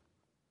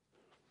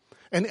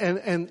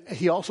 And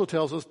He also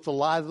tells us the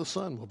light of the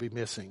sun will be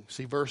missing.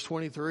 See verse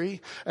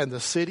 23, and the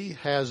city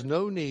has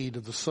no need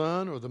of the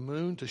sun or the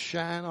moon to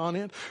shine on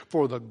it,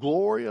 for the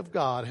glory of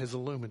God has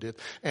illuminated it,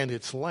 and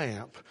its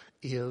lamp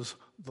is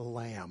the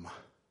Lamb.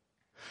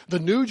 The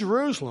New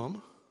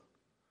Jerusalem,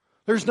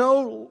 there's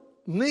no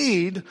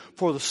need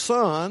for the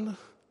sun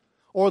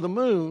or the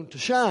moon to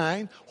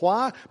shine.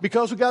 Why?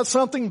 Because we got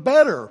something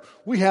better.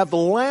 We have the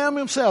Lamb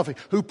Himself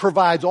who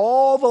provides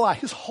all the light.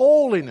 His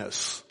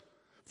holiness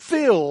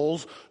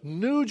fills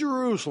New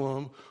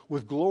Jerusalem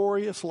with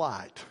glorious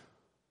light.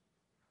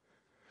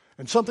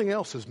 And something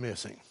else is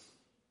missing.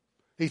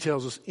 He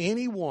tells us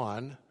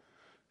anyone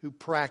who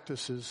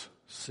practices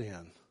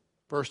sin.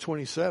 Verse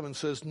 27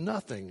 says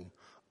nothing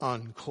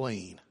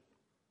unclean.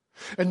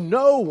 And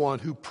no one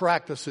who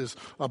practices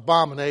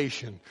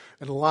abomination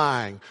and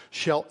lying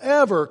shall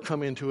ever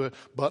come into it,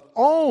 but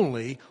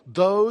only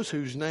those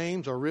whose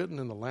names are written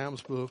in the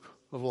Lamb's book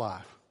of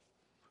life.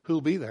 Who'll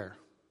be there?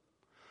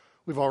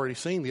 We've already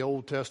seen the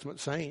Old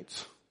Testament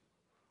saints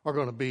are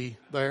going to be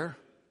there.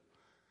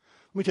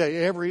 Let me tell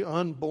you, every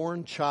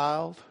unborn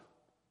child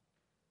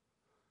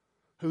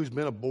who's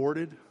been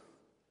aborted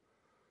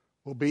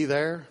will be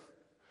there.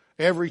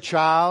 Every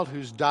child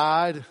who's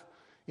died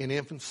in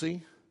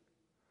infancy,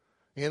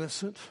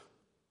 innocent.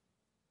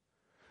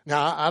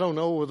 Now, I don't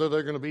know whether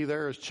they're going to be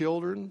there as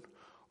children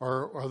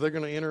or are they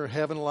going to enter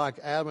heaven like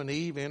Adam and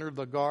Eve entered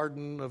the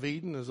Garden of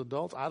Eden as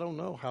adults. I don't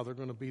know how they're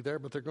going to be there,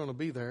 but they're going to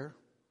be there.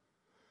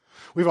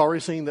 We've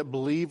already seen that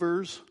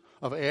believers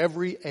of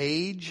every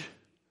age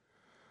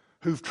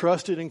who've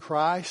trusted in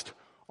Christ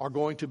are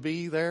going to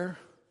be there.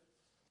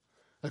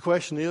 The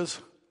question is,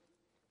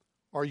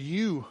 are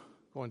you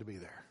going to be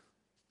there?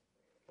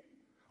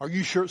 Are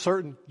you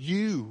certain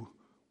you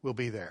will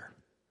be there?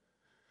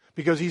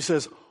 Because He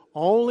says,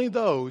 only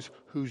those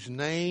whose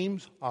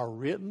names are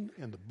written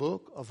in the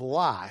book of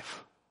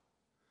life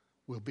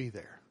will be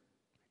there.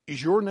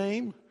 Is your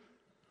name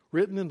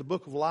written in the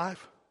book of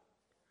life?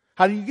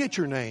 How do you get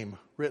your name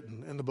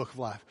written in the book of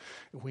life?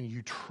 When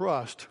you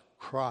trust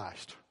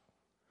Christ.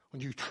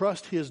 When you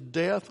trust His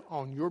death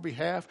on your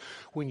behalf.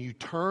 When you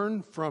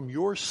turn from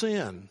your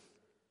sin.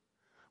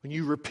 When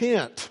you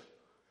repent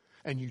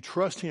and you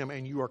trust Him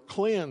and you are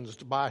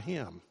cleansed by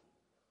Him.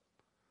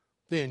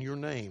 Then your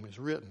name is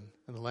written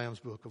in the Lamb's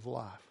book of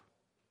life.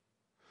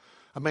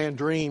 A man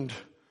dreamed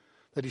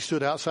that he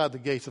stood outside the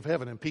gates of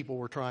heaven and people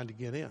were trying to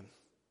get in.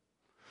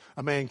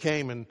 A man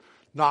came and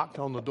knocked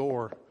on the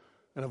door,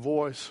 and a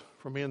voice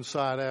from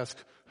inside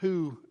asked,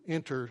 who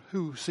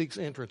seeks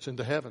entrance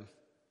into heaven?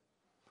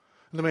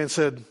 And the man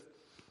said,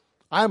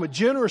 I am a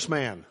generous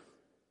man.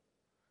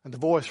 And the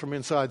voice from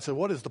inside said,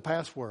 what is the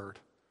password?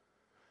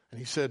 And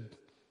he said,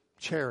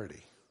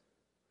 charity.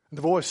 And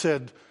the voice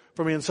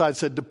from inside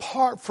said,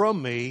 depart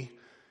from me,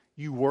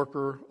 you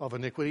worker of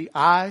iniquity.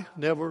 I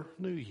never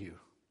knew you.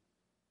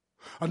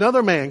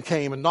 Another man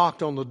came and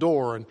knocked on the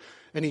door,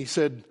 and he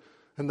said,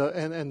 and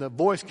the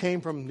voice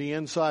came from the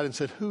inside and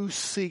said, who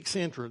seeks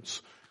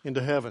entrance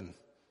into heaven?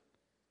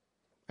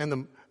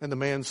 And the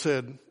man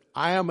said,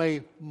 I am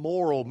a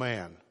moral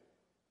man.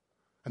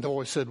 And the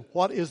voice said,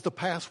 what is the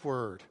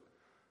password?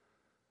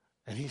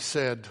 And he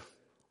said,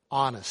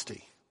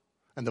 honesty.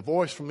 And the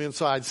voice from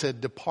inside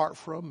said, "Depart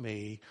from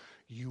me,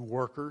 you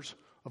workers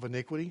of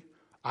iniquity.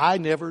 I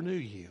never knew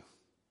you."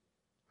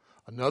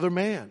 Another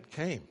man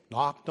came,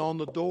 knocked on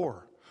the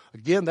door.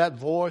 Again, that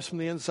voice from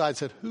the inside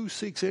said, "Who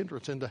seeks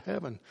entrance into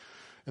heaven?"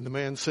 And the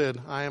man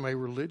said, "I am a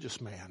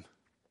religious man."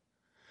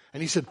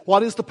 And he said,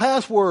 "What is the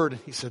password?"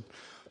 He said,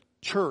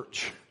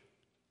 "Church."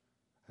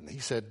 And he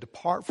said,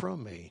 "Depart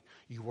from me,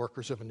 you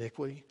workers of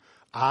iniquity.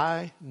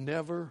 I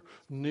never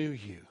knew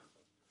you."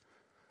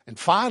 And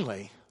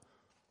finally,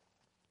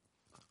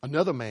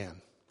 another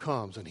man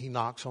comes and he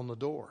knocks on the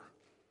door.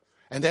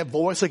 And that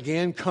voice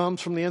again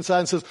comes from the inside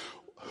and says,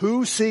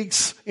 "Who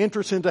seeks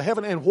entrance into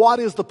heaven? And what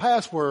is the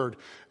password?"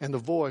 And the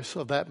voice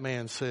of that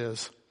man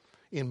says,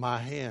 "In my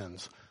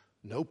hands,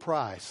 no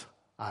price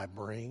I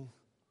bring,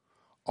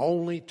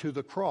 only to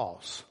the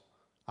cross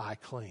I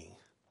cling."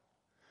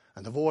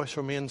 And the voice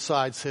from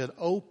inside said,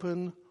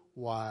 "Open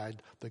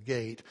wide the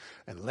gate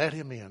and let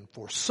him in,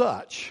 for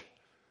such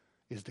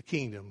is the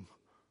kingdom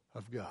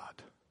of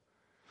God."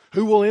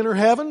 Who will enter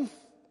heaven?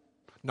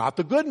 Not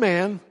the good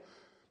man,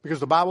 because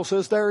the Bible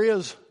says there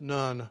is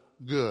none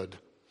good.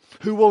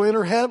 Who will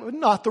enter heaven?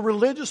 Not the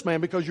religious man,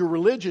 because your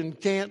religion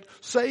can't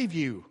save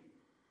you.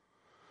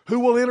 Who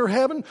will enter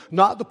heaven?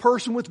 Not the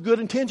person with good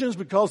intentions,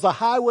 because the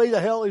highway to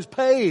hell is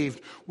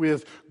paved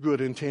with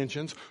good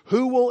intentions.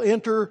 Who will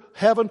enter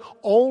heaven?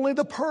 Only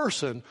the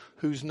person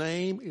whose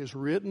name is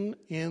written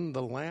in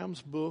the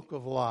Lamb's book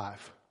of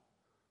life,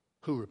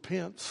 who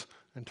repents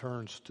and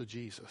turns to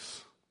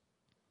Jesus.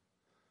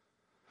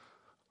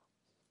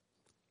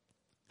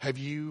 Have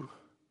you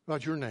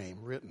got your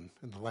name written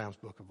in the Lamb's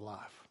book of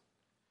life?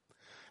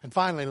 And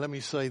finally, let me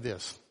say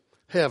this.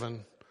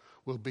 Heaven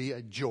will be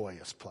a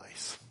joyous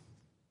place.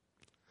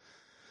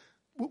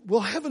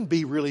 Will heaven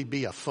really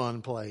be a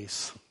fun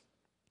place?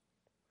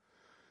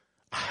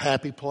 A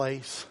happy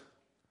place?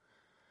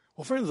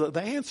 Well, friends,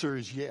 the answer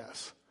is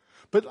yes.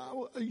 But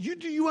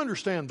do you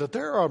understand that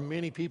there are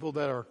many people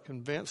that are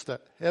convinced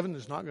that heaven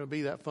is not going to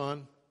be that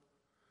fun?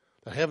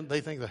 That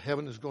they think that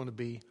heaven is going to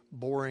be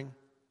boring.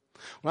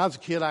 When I was a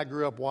kid, I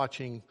grew up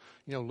watching,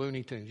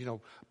 Looney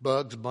Tunes,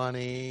 Bugs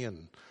Bunny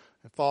and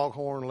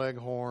Foghorn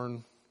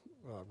Leghorn,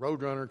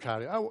 Roadrunner,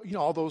 Coyote,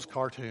 all those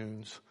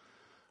cartoons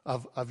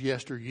of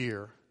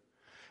yesteryear.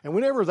 And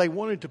whenever they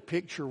wanted to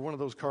picture one of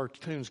those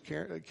cartoons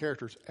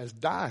characters as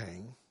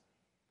dying,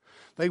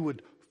 they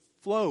would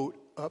float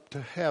up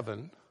to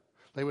heaven.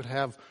 They would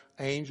have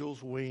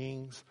angels'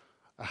 wings,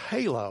 a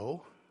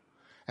halo,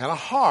 and a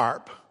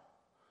harp.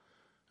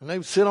 And they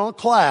would sit on a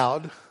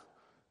cloud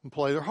and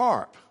play their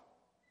harp.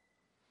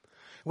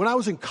 When I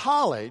was in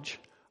college,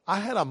 I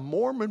had a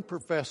Mormon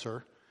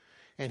professor,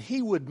 and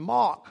he would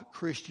mock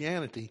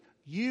Christianity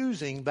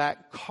using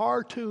that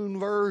cartoon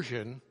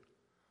version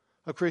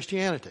of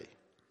Christianity.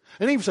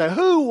 And he would say,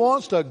 "Who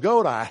wants to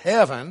go to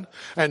heaven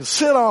and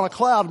sit on a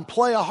cloud and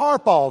play a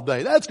harp all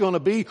day? That's going to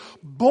be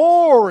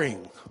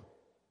boring."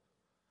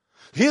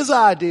 His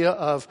idea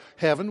of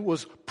heaven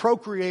was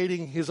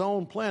procreating his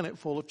own planet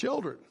full of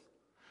children.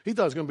 He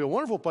thought it was going to be a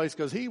wonderful place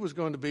because he was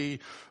going to be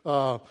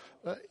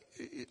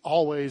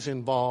always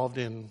involved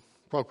in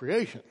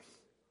procreation.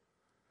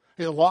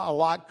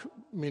 Like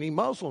many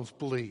Muslims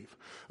believe.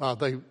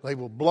 They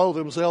will blow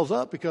themselves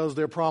up because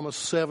they're promised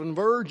 7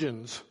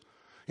 virgins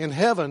in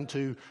heaven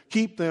to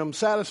keep them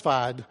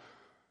satisfied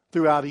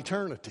throughout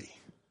eternity.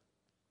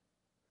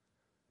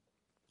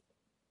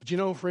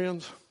 But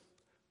friends,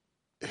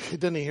 it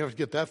doesn't even have to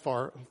get that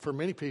far. For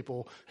many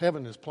people,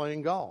 heaven is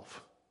playing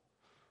golf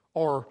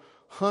or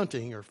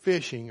hunting or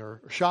fishing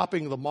or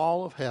shopping the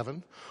mall of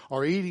heaven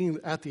or eating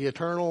at the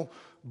eternal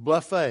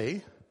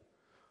buffet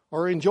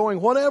or enjoying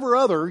whatever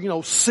other,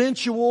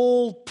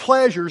 sensual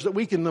pleasures that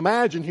we can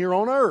imagine here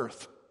on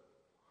earth.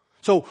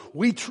 So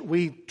we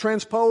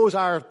transpose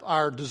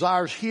our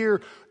desires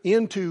here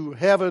into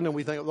heaven, and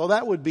we think, well,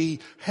 that would be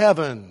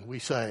heaven, we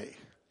say.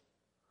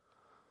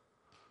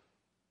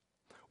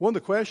 One of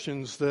the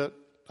questions that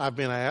I've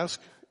been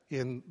asked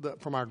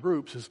from our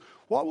groups is,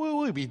 what will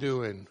we be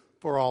doing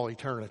for all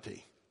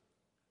eternity?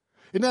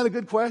 Isn't that a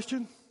good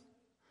question?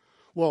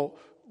 Well,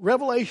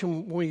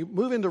 when we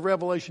move into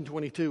Revelation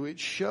 22,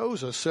 it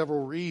shows us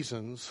several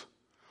reasons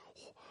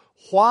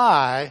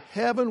why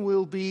heaven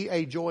will be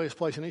a joyous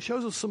place. And it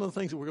shows us some of the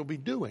things that we're going to be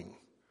doing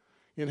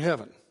in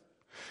heaven.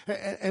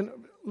 And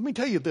let me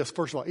tell you this,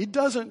 first of all. It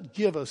doesn't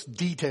give us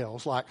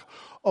details like,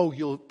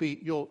 heaven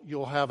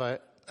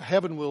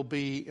will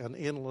be an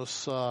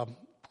endless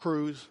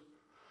cruise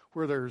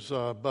where there's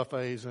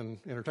buffets and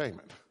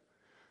entertainment.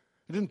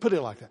 It didn't put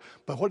it like that.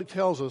 But what it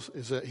tells us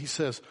is that he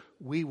says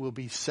we will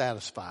be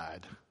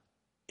satisfied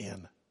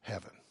in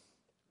heaven.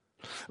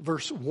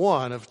 Verse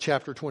 1 of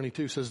chapter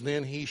 22 says,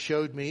 "Then he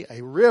showed me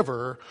a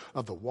river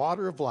of the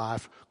water of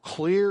life,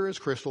 clear as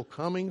crystal,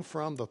 coming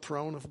from the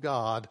throne of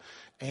God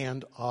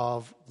and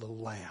of the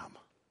Lamb."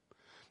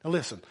 Now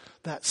listen,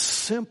 that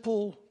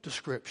simple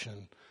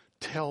description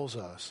tells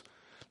us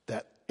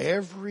that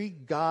every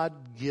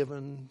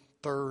God-given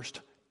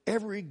thirst,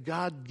 every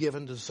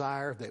God-given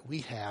desire that we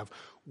have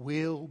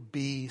will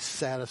be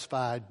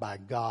satisfied by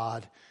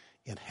God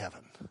in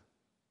heaven.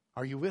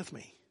 Are you with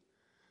me?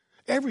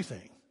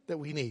 Everything that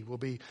we need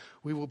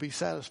we will be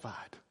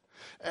satisfied.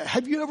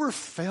 Have you ever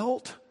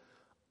felt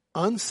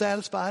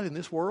unsatisfied in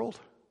this world?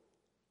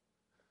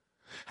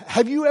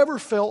 Have you ever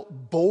felt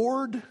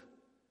bored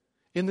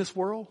in this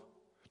world?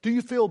 Do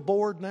you feel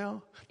bored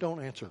now?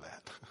 Don't answer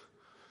that.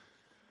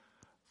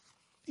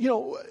 You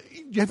know,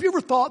 have you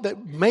ever thought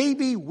that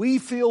maybe we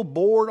feel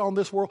bored on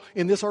this world,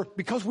 in this earth,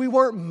 because we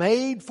weren't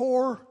made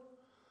for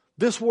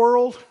this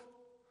world?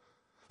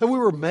 That we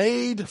were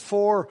made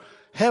for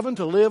heaven,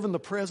 to live in the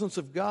presence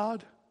of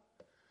God?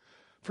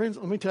 Friends,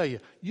 let me tell you,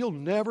 you'll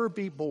never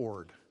be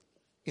bored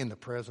in the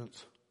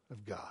presence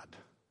of God.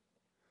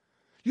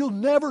 You'll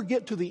never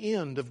get to the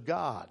end of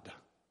God.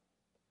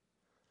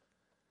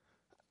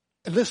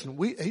 And listen,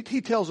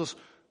 he tells us,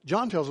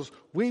 John tells us,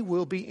 we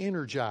will be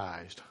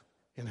energized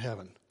in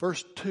heaven.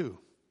 Verse 2.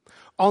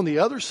 On the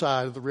other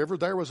side of the river,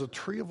 there was a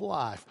tree of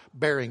life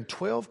bearing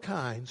 12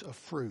 kinds of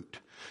fruit,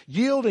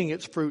 yielding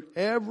its fruit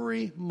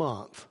every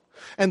month.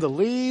 And the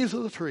leaves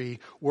of the tree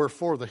were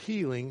for the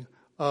healing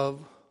of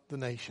the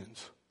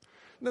nations.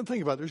 Now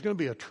think about it. There's going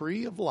to be a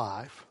tree of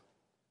life.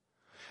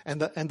 And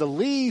the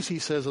leaves, he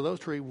says, of those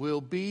trees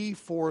will be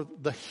for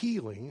the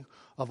healing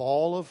of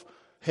all of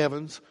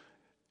heaven's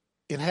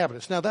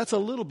inhabitants. Now that's a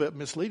little bit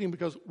misleading,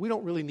 because we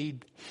don't really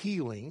need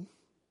healing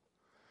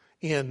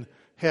in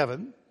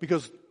heaven,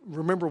 because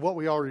remember what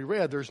we already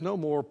read. There's no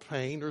more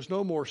pain. There's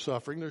no more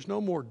suffering. There's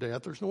no more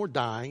death. There's no more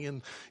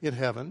dying in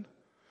heaven.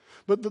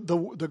 But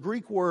the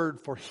Greek word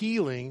for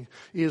healing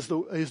is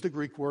the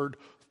Greek word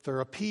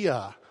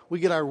therapia. We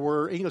get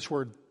our English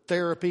word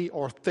therapy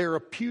or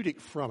therapeutic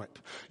from it.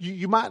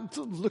 You might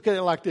look at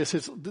it like this.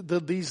 It's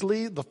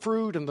the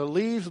fruit and the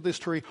leaves of this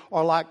tree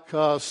are like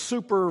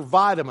super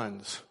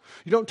vitamins.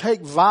 You don't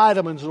take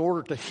vitamins in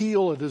order to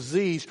heal a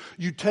disease.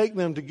 You take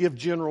them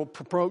to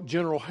promote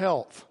general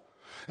health.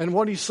 And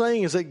what he's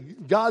saying is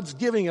that God's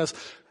giving us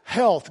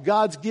health.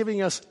 God's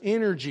giving us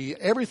energy,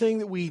 everything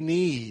that we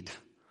need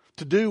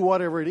to do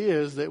whatever it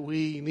is that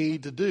we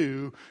need to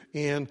do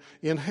in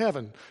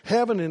heaven.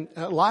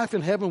 Life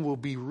in heaven will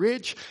be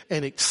rich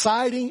and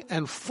exciting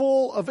and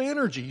full of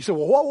energy. You say,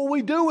 well, what will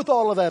we do with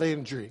all of that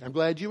energy? I'm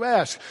glad you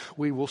asked.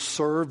 We will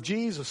serve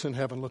Jesus in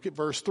heaven. Look at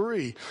verse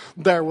 3.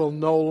 There will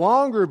no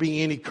longer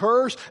be any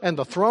curse, and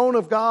the throne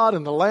of God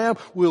and the Lamb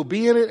will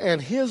be in it,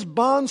 and his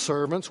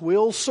bondservants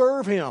will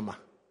serve him.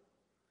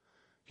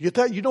 You get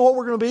that? You know what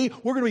we're going to be?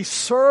 We're going to be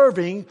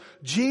serving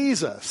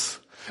Jesus.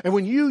 And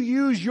when you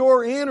use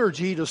your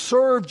energy to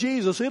serve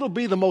Jesus, it'll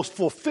be the most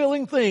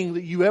fulfilling thing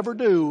that you ever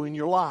do in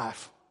your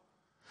life.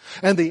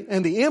 And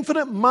the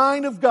infinite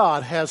mind of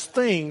God has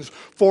things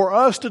for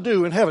us to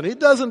do in heaven. It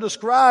doesn't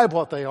describe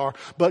what they are,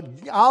 but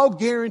I'll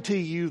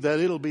guarantee you that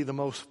it'll be the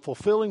most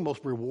fulfilling,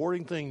 most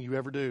rewarding thing you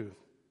ever do.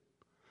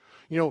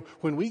 You know,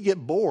 when we get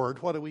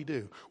bored, what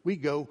do? We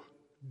go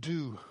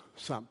do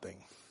something.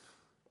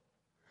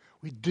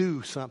 We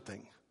do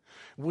something.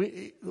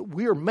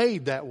 We are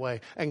made that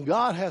way. And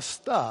God has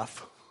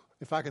stuff,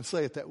 if I can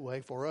say it that way,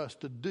 for us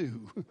to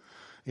do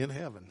in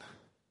heaven.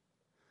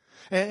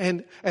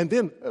 And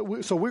then,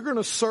 so we're going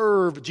to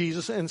serve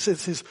Jesus. And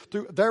since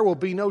there will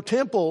be no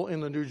temple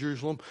in the New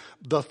Jerusalem,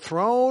 the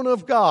throne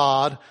of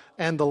God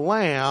and the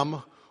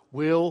Lamb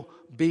will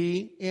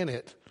be in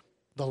it.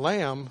 The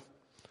Lamb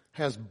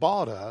has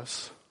bought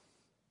us,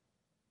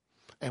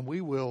 and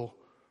we will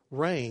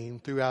reign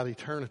throughout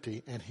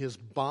eternity, and his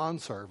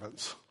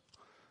bondservants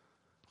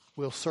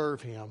will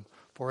serve him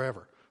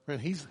forever. And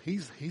he's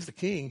the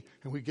king,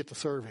 and we get to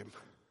serve him.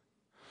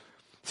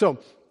 So,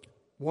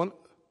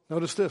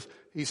 notice this.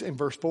 He's in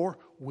verse 4,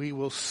 we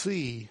will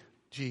see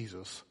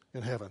Jesus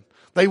in heaven.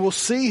 They will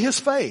see his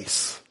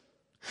face,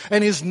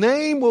 and his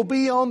name will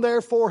be on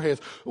their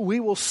foreheads. We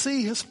will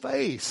see his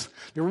face.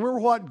 You remember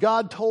what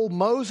God told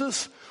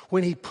Moses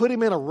when he put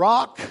him in a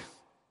rock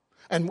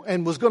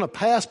and was going to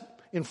pass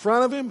in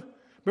front of him?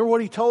 Remember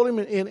what he told him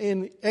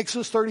in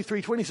Exodus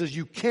 33:20? He says,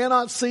 you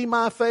cannot see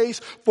my face,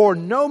 for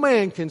no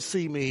man can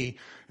see me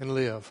and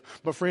live.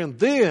 But friend,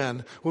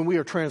 then when we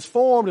are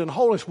transformed in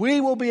holiness,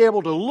 we will be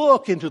able to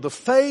look into the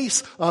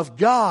face of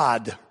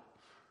God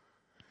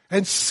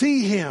and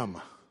see him.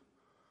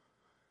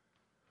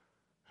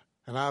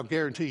 And I'll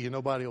guarantee you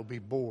nobody will be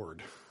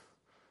bored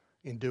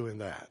in doing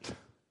that.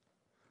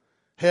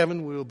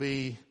 Heaven will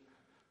be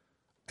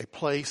a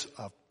place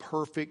of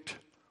perfect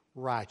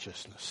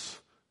righteousness,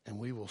 and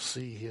we will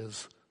see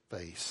his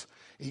face.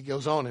 He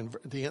goes on in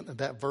the end of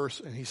that verse,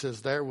 and he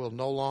says, there will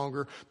no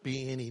longer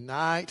be any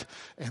night,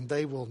 and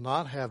they will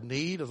not have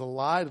need of the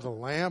light of the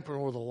lamp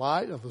or the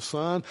light of the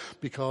sun,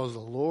 because the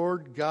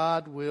Lord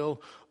God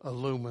will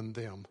illumine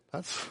them.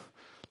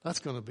 That's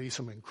going to be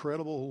some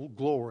incredible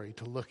glory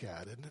to look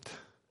at, isn't it?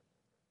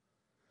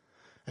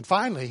 And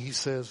finally, he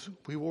says,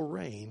 we will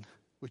reign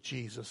with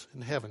Jesus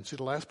in heaven. See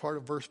the last part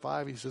of verse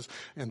 5, he says,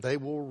 and they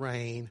will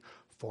reign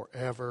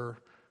forever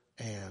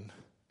and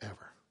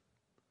ever.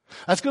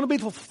 That's going to be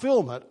the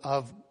fulfillment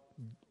of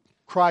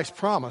Christ's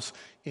promise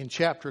in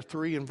chapter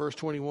 3 and verse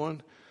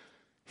 21.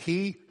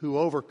 He who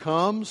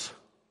overcomes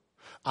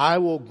I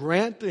will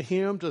grant to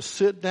him to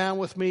sit down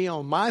with me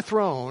on my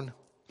throne,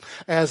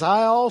 as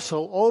I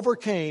also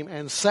overcame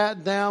and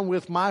sat down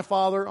with my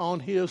Father on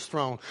his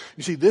throne.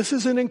 You see, this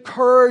is an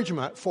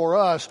encouragement for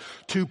us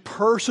to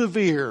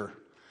persevere.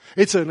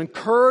 It's an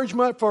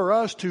encouragement for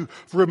us to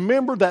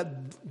remember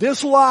that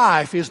this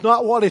life is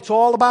not what it's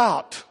all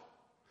about.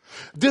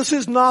 This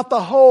is not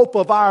the hope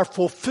of our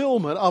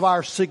fulfillment, of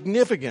our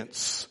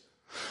significance.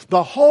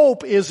 The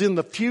hope is in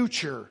the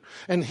future.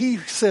 And he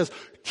says,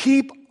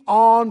 keep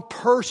on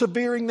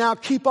persevering now.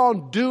 Keep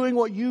on doing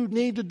what you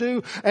need to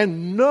do,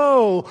 and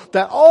know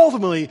that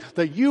ultimately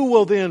that you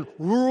will then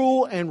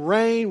rule and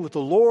reign with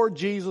the Lord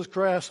Jesus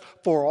Christ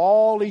for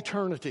all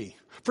eternity.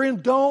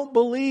 Friend, don't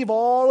believe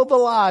all of the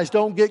lies.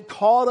 Don't get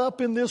caught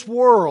up in this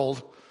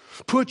world.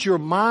 Put your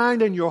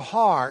mind and your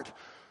heart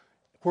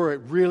where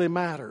it really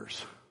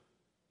matters.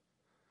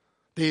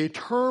 The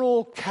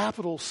eternal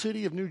capital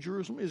city of New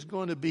Jerusalem is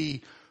going to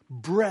be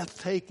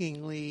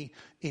breathtakingly,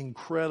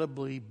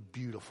 incredibly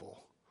beautiful.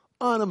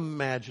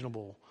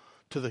 Unimaginable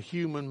to the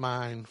human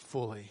mind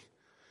fully.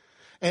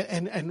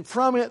 And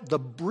from it, the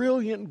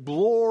brilliant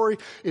glory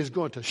is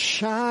going to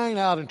shine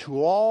out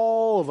into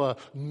all of a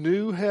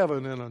new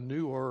heaven and a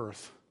new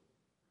earth.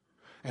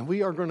 And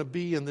we are going to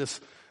be in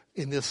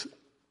this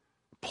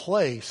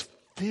place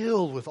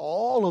filled with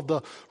all of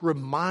the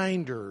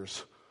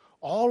reminders,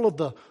 all of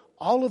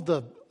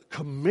the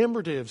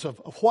commemoratives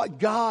of what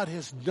God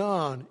has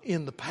done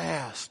in the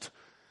past.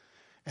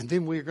 And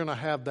then we're going to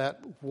have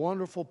that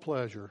wonderful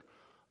pleasure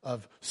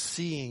of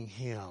seeing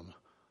him,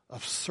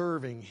 of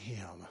serving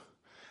him,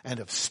 and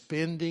of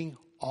spending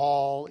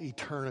all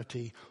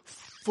eternity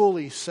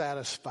fully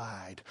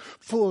satisfied,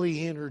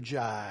 fully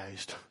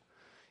energized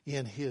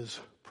in his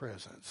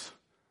presence.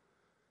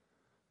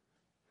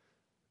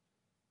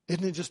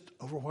 Isn't it just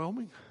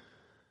overwhelming?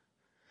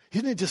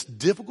 Isn't it just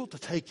difficult to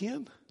take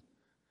in?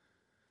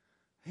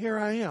 Here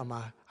I am.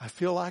 I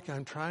feel like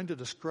I'm trying to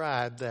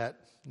describe that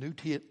new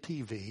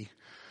TV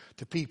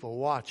to people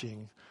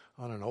watching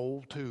on an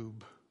old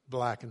tube,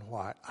 black and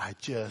white. I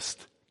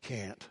just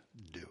can't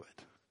do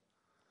it.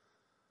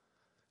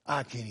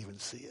 I can't even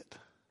see it.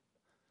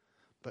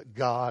 But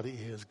God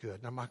is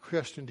good. Now my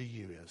question to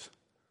you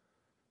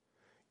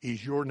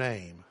is your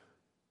name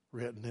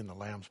written in the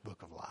Lamb's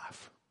Book of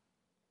Life?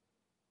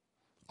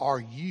 Are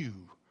you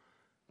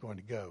going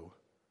to go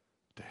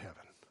to heaven?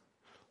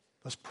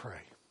 Let's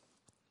pray.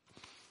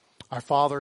 Our Father,